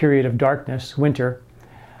period of darkness, winter.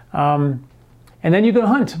 And then you go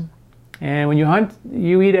hunt. And when you hunt,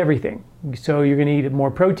 you eat everything. So you're going to eat more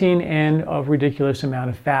protein and a ridiculous amount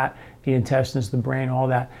of fat. The intestines, the brain, all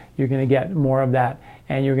that, you're going to get more of that,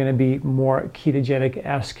 and you're going to be more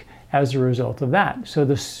ketogenic-esque as a result of that. So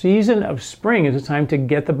the season of spring is a time to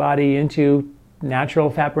get the body into natural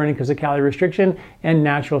fat burning because of calorie restriction and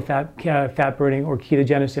natural fat burning or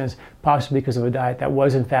ketogenesis, possibly because of a diet that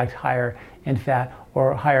was in fact higher in fat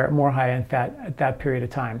or more high in fat at that period of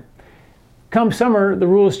time. Come summer, the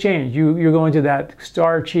rules change. You're going to that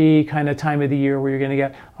starchy kind of time of the year where you're going to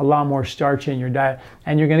get a lot more starch in your diet,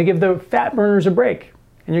 and you're going to give the fat burners a break,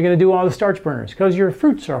 and you're going to do all the starch burners because your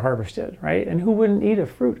fruits are harvested, right? And who wouldn't eat a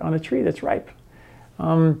fruit on a tree that's ripe?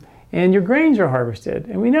 And your grains are harvested,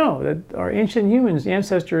 and we know that our ancient humans,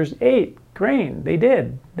 ancestors, ate grain. They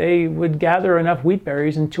did. They would gather enough wheat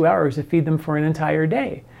berries in 2 hours to feed them for an entire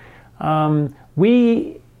day.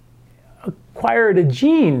 We acquired a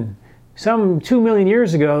gene some 2 million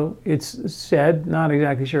years ago, it's said, not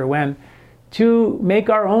exactly sure when, to make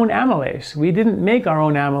our own amylase. We didn't make our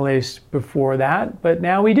own amylase before that, but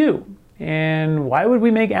now we do. And why would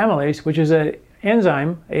we make amylase, which is an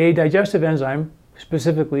enzyme, a digestive enzyme,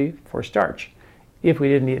 specifically for starch, if we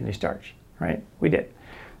didn't eat any starch, right? We did.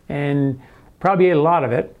 And probably ate a lot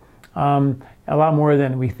of it, a lot more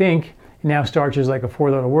than we think. Now starch is like a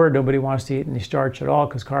four-letter word. Nobody wants to eat any starch at all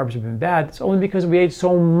because carbs have been bad. It's only because we ate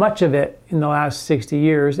so much of it in the last 60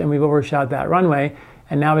 years and we've overshot that runway.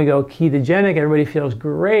 And now we go ketogenic, everybody feels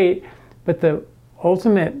great. But the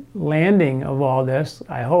ultimate landing of all this,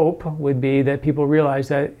 I hope, would be that people realize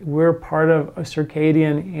that we're part of a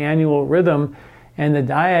circadian annual rhythm, and the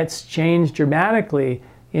diets change dramatically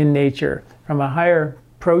in nature from a higher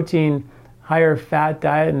protein, higher fat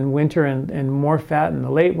diet in winter and more fat in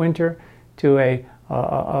the late winter to a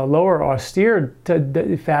lower austere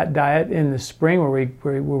fat diet in the spring where we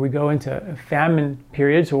go into famine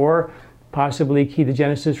periods, or possibly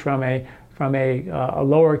ketogenesis from a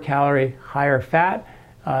lower calorie, higher fat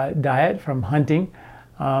diet from hunting,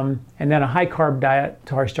 and then a high carb diet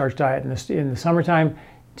to our starch diet in the summertime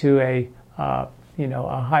to a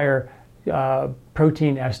higher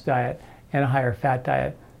protein S diet and a higher fat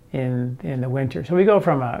diet in the winter. So we go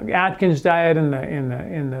from a Atkins diet in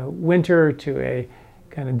the winter to a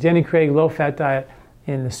kind of Jenny Craig low fat diet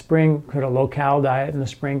in the spring, to a low cal diet in the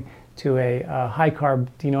spring, to a high carb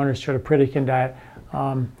Dean Ornish sort of Pritikin diet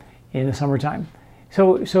in the summertime.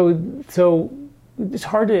 So it's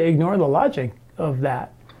hard to ignore the logic of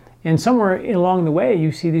that. And somewhere along the way,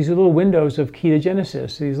 you see these little windows of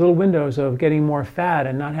ketogenesis, these little windows of getting more fat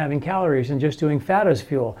and not having calories and just doing fat as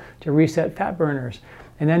fuel to reset fat burners.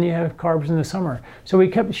 And then you have carbs in the summer. So we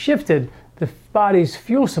kept shifted the body's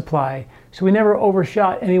fuel supply, so we never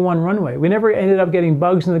overshot any one runway. We never ended up getting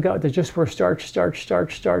bugs in the gut that just were starch,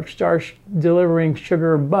 delivering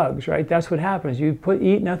sugar bugs, right? That's what happens. You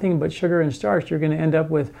eat nothing but sugar and starch, you're gonna end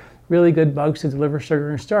up with really good bugs to deliver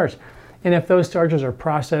sugar and starch. And if those starches are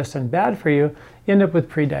processed and bad for you, you end up with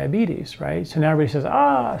prediabetes, right? So now everybody says,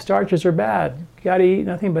 starches are bad. You gotta eat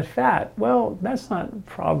nothing but fat. Well, that's not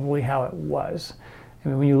probably how it was. I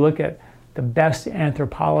mean, when you look at the best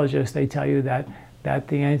anthropologists, they tell you that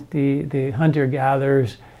the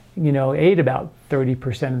hunter-gatherers, ate about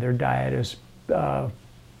 30% of their diet as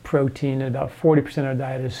protein, and about 40% of their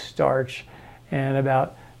diet is starch, and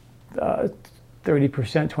about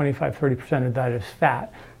 30% of diet is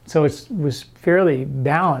fat. So it was fairly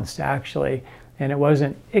balanced, actually, and it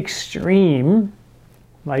wasn't extreme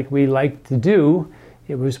like we like to do.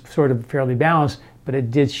 It was sort of fairly balanced, but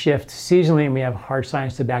it did shift seasonally, and we have hard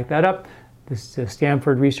science to back that up. This is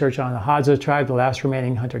Stanford research on the Hadza tribe, the last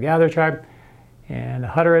remaining hunter-gatherer tribe, and the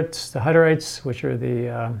Hutterites, which are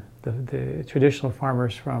the traditional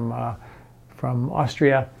farmers from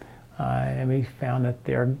Austria, and we found that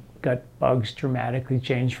their gut bugs dramatically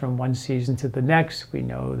change from one season to the next. We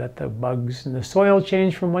know that the bugs in the soil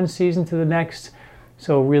change from one season to the next.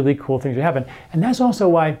 So really cool things are happening, and that's also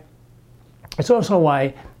why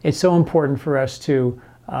it's so important for us to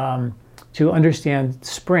understand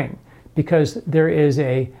spring, because there is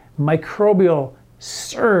a microbial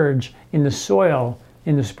surge in the soil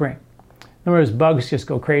in the spring. In other words, bugs just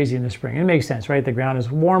go crazy in the spring. It makes sense, right? The ground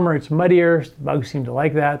is warmer, it's muddier, bugs seem to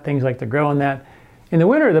like that, things like to grow in that. In the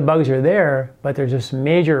winter, the bugs are there, but there's this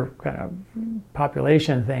major kind of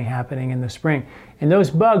population thing happening in the spring. And those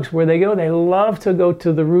bugs, where they go, they love to go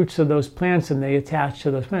to the roots of those plants and they attach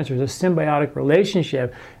to those plants. There's a symbiotic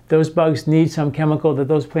relationship. Those bugs need some chemical that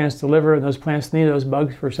those plants deliver, and those plants need those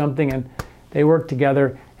bugs for something, and they work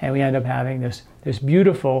together, and we end up having this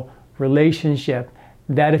beautiful relationship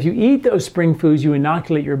that if you eat those spring foods, you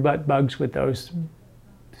inoculate your butt bugs with those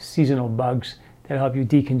seasonal bugs that help you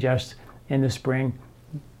decongest in the spring.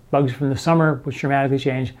 Bugs from the summer, which dramatically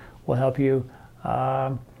change, will help you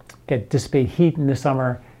dissipate heat in the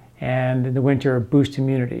summer, and in the winter boost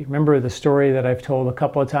immunity. Remember the story that I've told a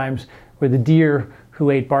couple of times where the deer who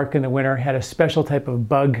ate bark in the winter had a special type of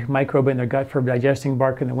bug microbe in their gut for digesting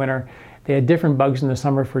bark in the winter. They had different bugs in the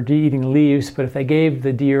summer for eating leaves, but if they gave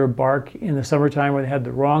the deer bark in the summertime where they had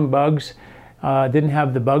the wrong bugs, didn't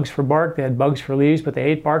have the bugs for bark, they had bugs for leaves, but they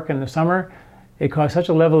ate bark in the summer, it caused such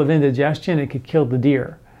a level of indigestion it could kill the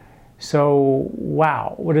deer. So,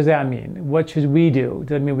 wow, what does that mean? What should we do? Does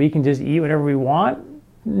that mean we can just eat whatever we want?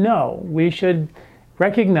 No, we should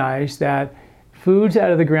recognize that foods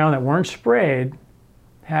out of the ground that weren't sprayed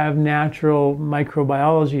have natural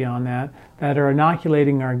microbiology on that are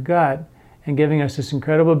inoculating our gut and giving us this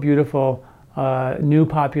incredible, beautiful new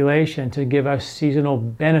population to give us seasonal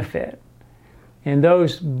benefit. And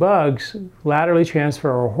those bugs laterally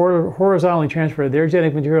transfer or horizontally transfer their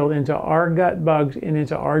genetic material into our gut bugs and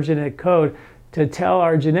into our genetic code to tell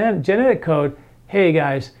our genetic code, hey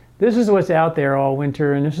guys, this is what's out there all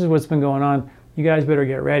winter and this is what's been going on. You guys better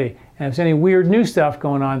get ready. And if there's any weird new stuff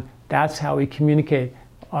going on, that's how we communicate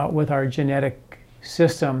with our genetic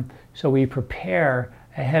system, so we prepare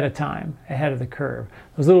ahead of time, ahead of the curve.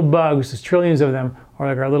 Those little bugs, there's trillions of them, are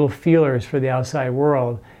like our little feelers for the outside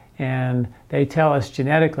world, and they tell us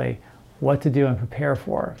genetically what to do and prepare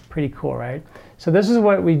for. Pretty cool, right? So this is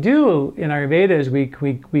what we do in Ayurveda, is we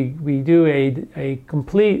do a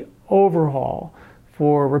complete overhaul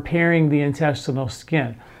for repairing the intestinal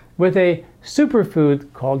skin with a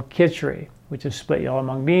superfood called khichdi, which is split yellow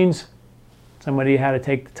mung beans. Somebody had to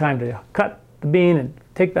take the time to cut the bean and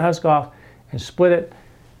take the husk off and split it.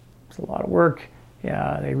 It's a lot of work.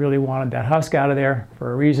 Yeah, they really wanted that husk out of there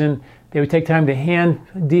for a reason. They would take time to hand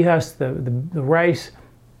dehusk the rice,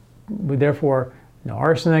 with therefore no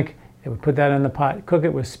arsenic. They would put that in the pot, cook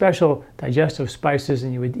it with special digestive spices,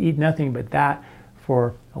 and you would eat nothing but that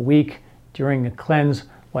for a week during the cleanse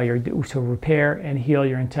while you're to repair and heal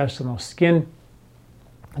your intestinal skin.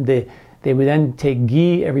 They would then take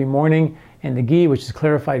ghee every morning, and the ghee, which is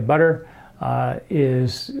clarified butter,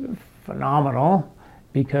 is phenomenal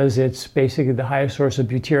because it's basically the highest source of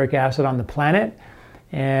butyric acid on the planet.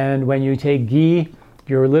 And when you take ghee,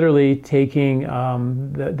 you're literally taking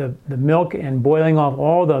the milk and boiling off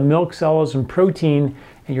all the milk cells and protein,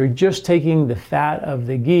 and you're just taking the fat of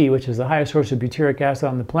the ghee, which is the highest source of butyric acid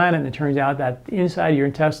on the planet. And it turns out that inside your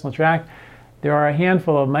intestinal tract, there are a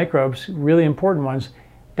handful of microbes, really important ones,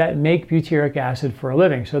 that make butyric acid for a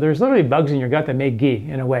living. So there's literally bugs in your gut that make ghee,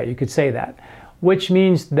 in a way, you could say that. Which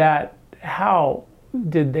means that how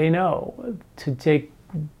did they know to take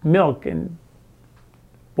milk and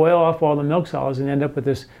boil off all the milk solids and end up with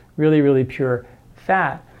this really, really pure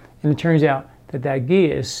fat? And it turns out that that ghee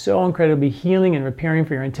is so incredibly healing and repairing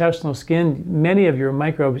for your intestinal skin. Many of your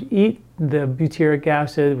microbes eat the butyric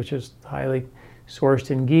acid, which is highly sourced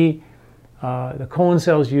in ghee. The colon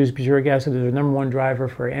cells use butyric acid as their number one driver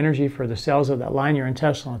for energy for the cells that line your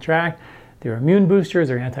intestinal tract. They're immune boosters,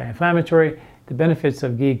 they're anti-inflammatory. The benefits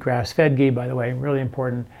of ghee, grass-fed ghee, by the way, really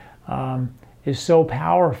important, is so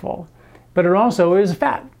powerful. But it also is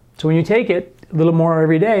fat. So when you take it a little more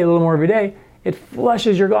every day, it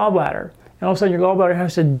flushes your gallbladder. And all of a sudden your gallbladder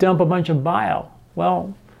has to dump a bunch of bile.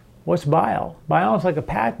 Well, what's bile? Bile is like a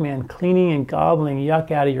Pac-Man cleaning and gobbling yuck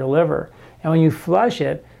out of your liver. And when you flush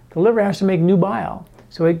it, the liver has to make new bile.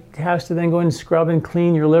 So it has to then go and scrub and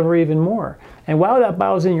clean your liver even more. And while that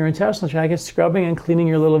bile is in your intestinal tract, it's scrubbing and cleaning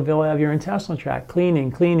your little villi of your intestinal tract.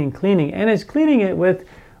 Cleaning. And it's cleaning it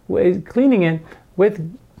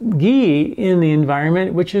with ghee in the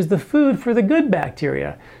environment, which is the food for the good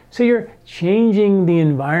bacteria. So you're changing the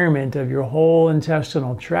environment of your whole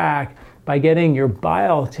intestinal tract by getting your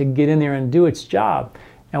bile to get in there and do its job.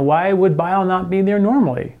 Now, why would bile not be there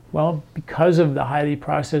normally? Well, because of the highly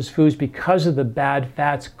processed foods, because of the bad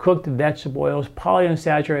fats, cooked vegetable oils,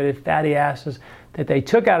 polyunsaturated fatty acids that they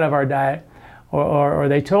took out of our diet, or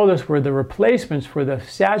they told us were the replacements for the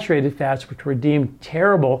saturated fats, which were deemed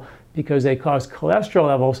terrible because they caused cholesterol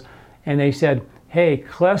levels. And they said, hey,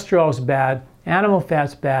 cholesterol's bad, animal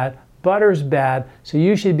fat's bad, butter's bad, so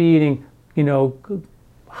you should be eating,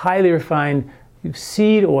 highly refined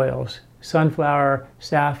seed oils, sunflower,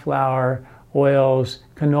 safflower oils,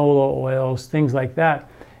 canola oils, things like that.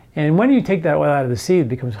 And when you take that oil out of the seed, it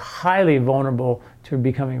becomes highly vulnerable to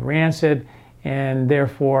becoming rancid, and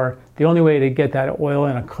therefore the only way to get that oil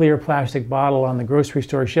in a clear plastic bottle on the grocery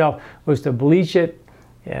store shelf was to bleach it,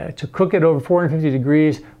 to cook it over 450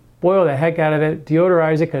 degrees, boil the heck out of it,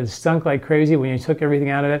 deodorize it because it stunk like crazy when you took everything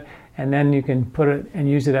out of it, and then you can put it and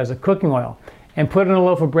use it as a cooking oil. And put it in a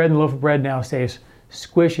loaf of bread, and the loaf of bread now stays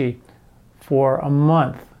squishy for a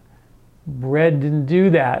month. Bread didn't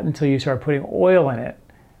do that until you start putting oil in it.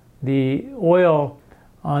 The oil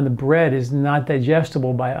on the bread is not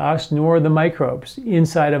digestible by us nor the microbes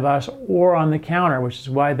inside of us or on the counter, which is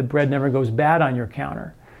why the bread never goes bad on your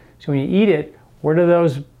counter. So when you eat it, where do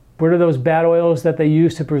those bad oils that they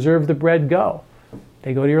use to preserve the bread go?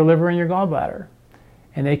 They go to your liver and your gallbladder,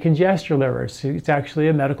 and they congest your liver. So it's actually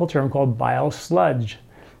a medical term called bile sludge,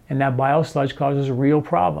 and that bile sludge causes real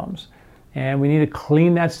problems. And we need to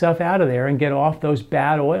clean that stuff out of there and get off those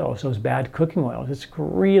bad oils, those bad cooking oils. It's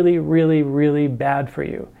really, really, really bad for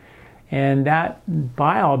you. And that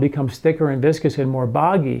bile becomes thicker and viscous and more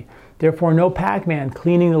boggy. Therefore, no Pac-Man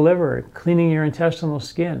cleaning the liver, cleaning your intestinal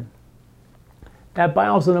skin. That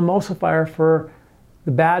bile is an emulsifier for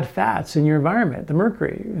the bad fats in your environment, the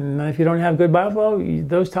mercury. And if you don't have good bile flow,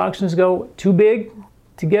 those toxins go too big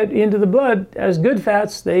to get into the blood as good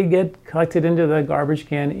fats. They get collected into the garbage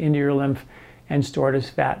can, into your lymph, and stored as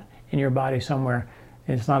fat in your body somewhere.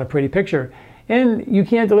 And it's not a pretty picture. And you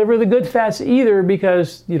can't deliver the good fats either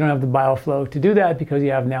because you don't have the bile flow to do that, because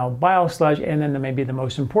you have now bile sludge. And then maybe the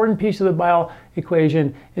most important piece of the bile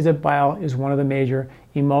equation is that bile is one of the major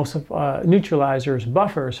neutralizers,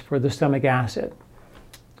 buffers for the stomach acid.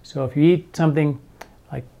 So if you eat something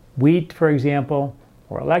Wheat, for example,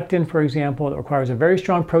 or lectin, for example, that requires a very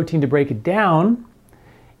strong protein to break it down.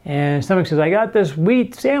 And the stomach says, I got this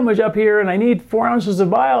wheat sandwich up here and I need 4 ounces of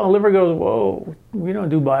bile. And the liver goes, whoa, we don't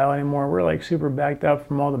do bile anymore. We're like super backed up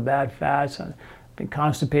from all the bad fats and been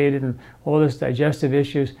constipated and all this digestive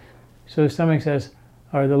issues. So the stomach says,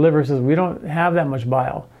 or the liver says, we don't have that much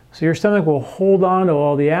bile. So your stomach will hold on to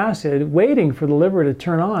all the acid, waiting for the liver to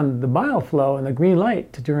turn on the bile flow and the green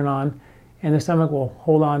light to turn on. And the stomach will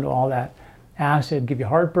hold on to all that acid, give you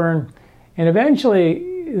heartburn. And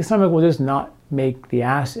eventually the stomach will just not make the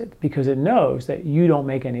acid because it knows that you don't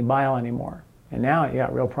make any bile anymore. And now you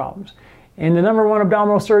got real problems. And the #1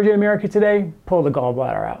 abdominal surgery in America today, pull the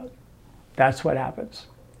gallbladder out. That's what happens.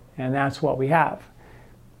 And that's what we have.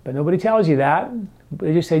 But nobody tells you that.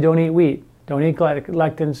 They just say don't eat wheat, don't eat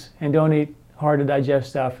lectins, and don't eat hard to digest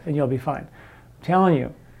stuff, and you'll be fine. I'm telling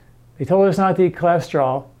you, they told us not to eat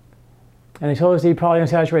cholesterol, and they told us to eat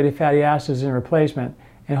polyunsaturated fatty acids in replacement,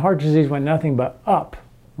 and heart disease went nothing but up,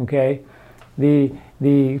 okay? The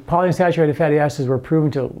polyunsaturated fatty acids were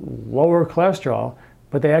proven to lower cholesterol,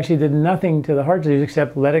 but they actually did nothing to the heart disease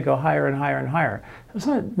except let it go higher and higher and higher. So let's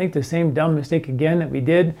not make the same dumb mistake again that we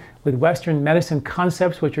did with Western medicine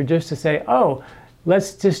concepts, which are just to say, oh,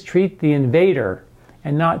 let's just treat the invader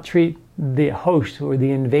and not treat the host or the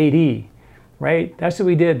invadee, right? That's what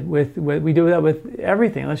we did we do that with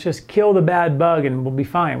everything. Let's just kill the bad bug and we'll be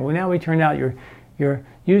fine. Well, now we turned out you're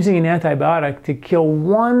using an antibiotic to kill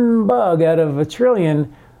 1 bug out of a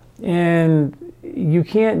trillion, and you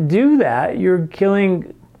can't do that. You're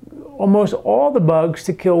killing almost all the bugs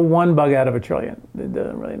to kill 1 bug out of a trillion. It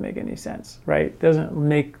doesn't really make any sense, right? It doesn't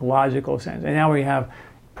make logical sense. And now we have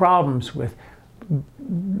problems with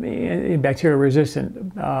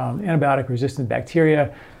bacteria-resistant, antibiotic-resistant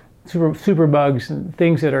bacteria, superbugs, and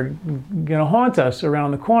things that are going to haunt us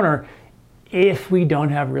around the corner if we don't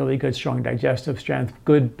have really good, strong digestive strength,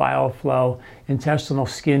 good bile flow, intestinal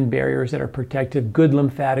skin barriers that are protective, good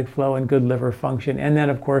lymphatic flow, and good liver function. And then,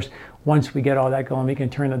 of course, once we get all that going, we can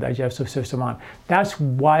turn the digestive system on. That's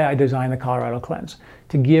why I designed the Colorado Cleanse,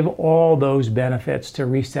 to give all those benefits to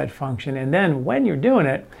reset function. And then when you're doing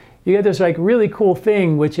it, you get this like really cool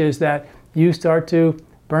thing, which is that you start to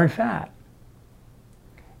burn fat.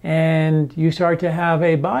 And you start to have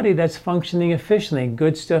a body that's functioning efficiently.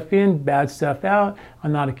 Good stuff in, bad stuff out.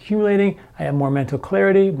 I'm not accumulating. I have more mental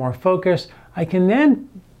clarity, more focus. I can then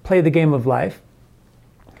play the game of life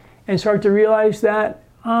and start to realize that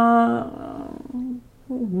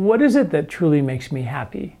what is it that truly makes me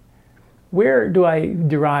happy? Where do I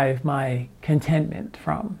derive my contentment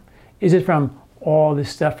from? Is it from all this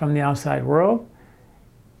stuff from the outside world?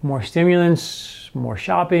 More stimulants, more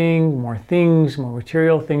shopping, more things, more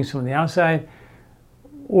material things from the outside?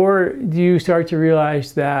 Or do you start to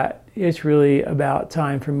realize that it's really about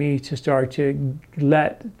time for me to start to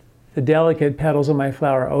let the delicate petals of my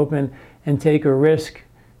flower open and take a risk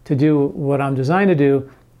to do what I'm designed to do,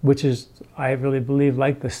 which is, I really believe,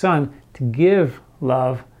 like the sun, to give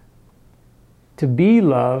love, to be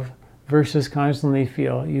love, versus constantly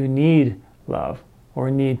feel you need love or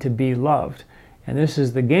need to be loved. And this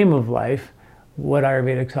is the game of life, what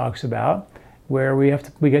Ayurveda talks about, where we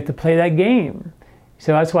get to play that game.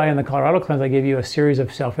 So that's why in the Colorado Cleanse I give you a series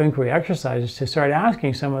of self-inquiry exercises to start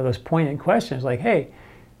asking some of those poignant questions like, hey,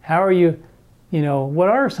 how are you, what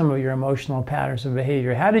are some of your emotional patterns of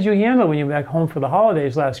behavior? How did you handle when you went back home for the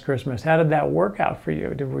holidays last Christmas? How did that work out for you?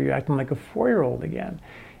 Were you acting like a 4-year-old again?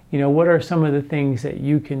 What are some of the things that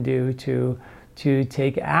you can do to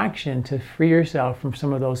take action to free yourself from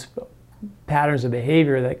some of those patterns of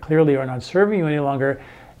behavior that clearly are not serving you any longer,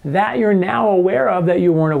 that you're now aware of that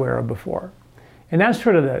you weren't aware of before? And that's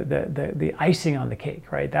sort of the icing on the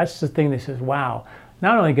cake, right? That's the thing that says, wow,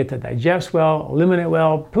 not only get to digest well, eliminate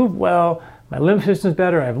well, poop well, my lymph system's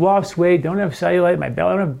better, I've lost weight, don't have cellulite, I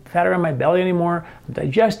don't have fat around my belly anymore, I'm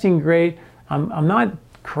digesting great, I'm not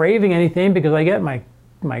craving anything because I get my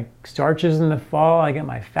starches in the fall, I get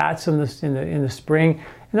my fats in the spring.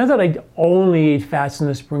 And not that I only eat fats in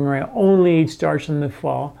the spring or I only eat starch in the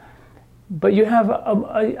fall, but you have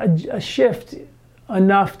a shift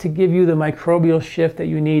enough to give you the microbial shift that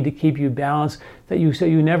you need to keep you balanced, so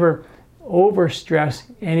you never overstress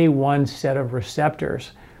any one set of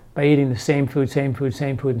receptors by eating the same food,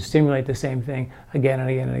 and stimulate the same thing again and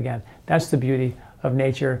again and again. That's the beauty of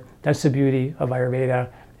nature. That's the beauty of Ayurveda.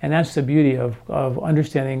 And that's the beauty of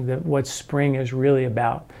understanding what spring is really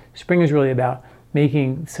about. Spring is really about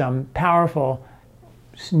making some powerful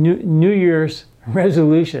New Year's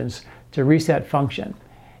resolutions to reset function.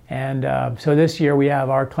 And so this year we have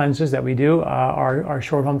our cleanses that we do. Our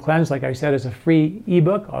short home cleanse, like I said, is a free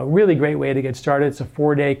ebook, a really great way to get started. It's a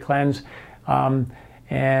 4-day cleanse.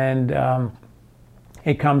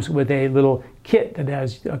 It comes with a little kit that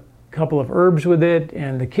has a couple of herbs with it,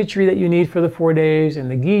 and the kitchery that you need for the 4 days,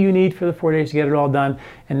 and the ghee you need for the 4 days to get it all done.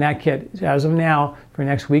 And that kit, as of now, for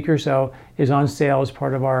next week or so, is on sale as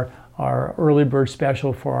part of our early bird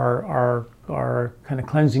special for our kind of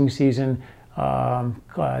cleansing season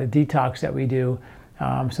detox that we do.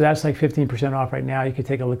 So that's like 15% off right now. You can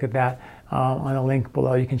take a look at that on a link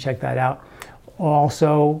below. You can check that out.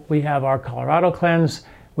 Also, we have our Colorado cleanse,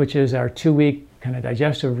 which is our 2-week kind of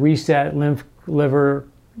digestive reset, lymph, liver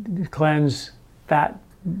cleanse, fat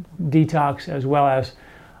detox, as well as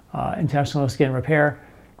intestinal skin repair.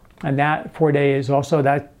 And that 4-day is also,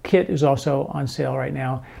 that kit is also on sale right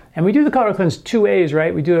now. And we do the Colorado Cleanse 2 ways,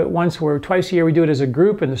 right? We do it once or twice a year. We do it as a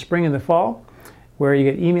group in the spring and the fall, where you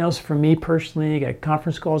get emails from me personally, you get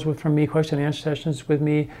conference calls from me, question and answer sessions with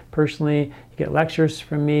me personally, you get lectures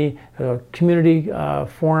from me, a community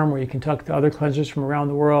forum where you can talk to other cleansers from around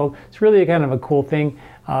the world. It's really kind of a cool thing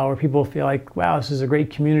where people feel like, wow, this is a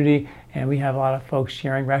great community, and we have a lot of folks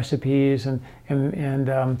sharing recipes, and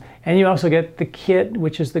you also get the kit,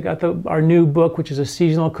 which is our new book, which is a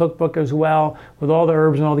seasonal cookbook as well, with all the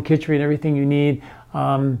herbs and all the kitchery and everything you need.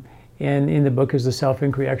 And in the book is the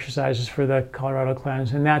self-inquiry exercises for the Colorado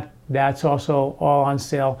Cleanse, and that's also all on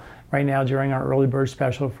sale right now during our early bird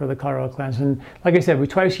special for the Colorado Cleanse. And like I said,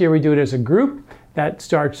 twice a year we do it as a group. That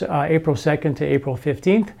starts April 2nd to April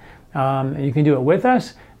 15th, and you can do it with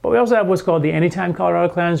us. But we also have what's called the Anytime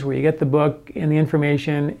Colorado Cleanse, where you get the book and the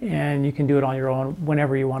information, and you can do it on your own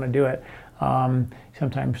whenever you want to do it.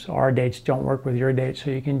 Sometimes our dates don't work with your dates, so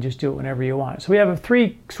you can just do it whenever you want. So we have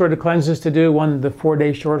 3 sort of cleanses to do. One, the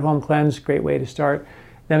 4-day short home cleanse, great way to start.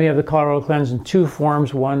 Then we have the Colorado Cleanse in 2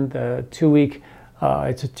 forms. One, the 2-week,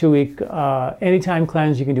 it's a 2-week anytime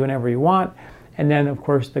cleanse. You can do whenever you want. And then, of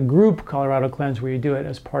course, the group Colorado Cleanse, where you do it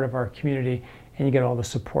as part of our community, and you get all the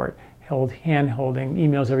support, hand-holding,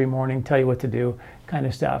 emails every morning, tell you what to do, kind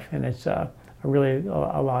of stuff. And it's really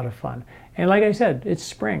a lot of fun. And like I said, it's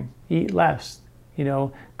spring. Eat less.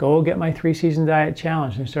 Go get my 3-season diet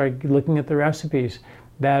challenge and start looking at the recipes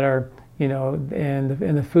that are, in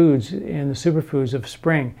the foods, in the superfoods of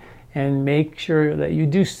spring, and make sure that you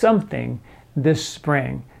do something this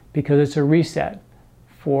spring, because it's a reset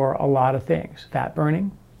for a lot of things: fat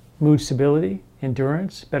burning, mood stability,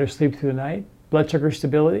 endurance, better sleep through the night, blood sugar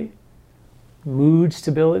stability, mood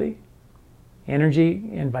stability,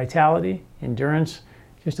 energy and vitality, endurance,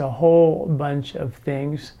 just a whole bunch of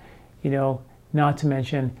things, not to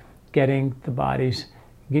mention getting the body's,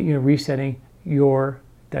 resetting your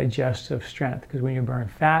digestive strength. Because when you burn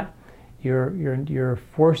fat, you're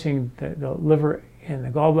forcing the liver and the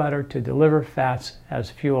gallbladder to deliver fats as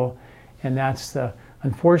fuel, and that's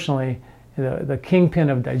unfortunately the kingpin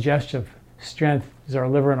of digestive strength is our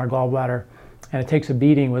liver and our gallbladder, and it takes a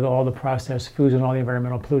beating with all the processed foods and all the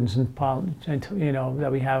environmental pollutants and that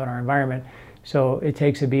we have in our environment. So it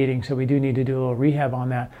takes a beating. So we do need to do a little rehab on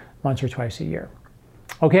that once or twice a year.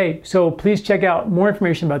 Okay, so please check out more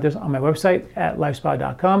information about this on my website at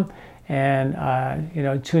lifespa.com,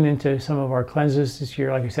 and tune into some of our cleanses this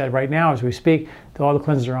year. Like I said, right now as we speak, all the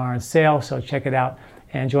cleanses are on sale, so check it out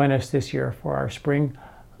and join us this year for our spring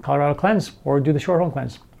Colorado Cleanse, or do the short home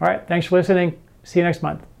cleanse. All right, thanks for listening. See you next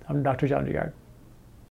month. I'm Dr. John Douillard.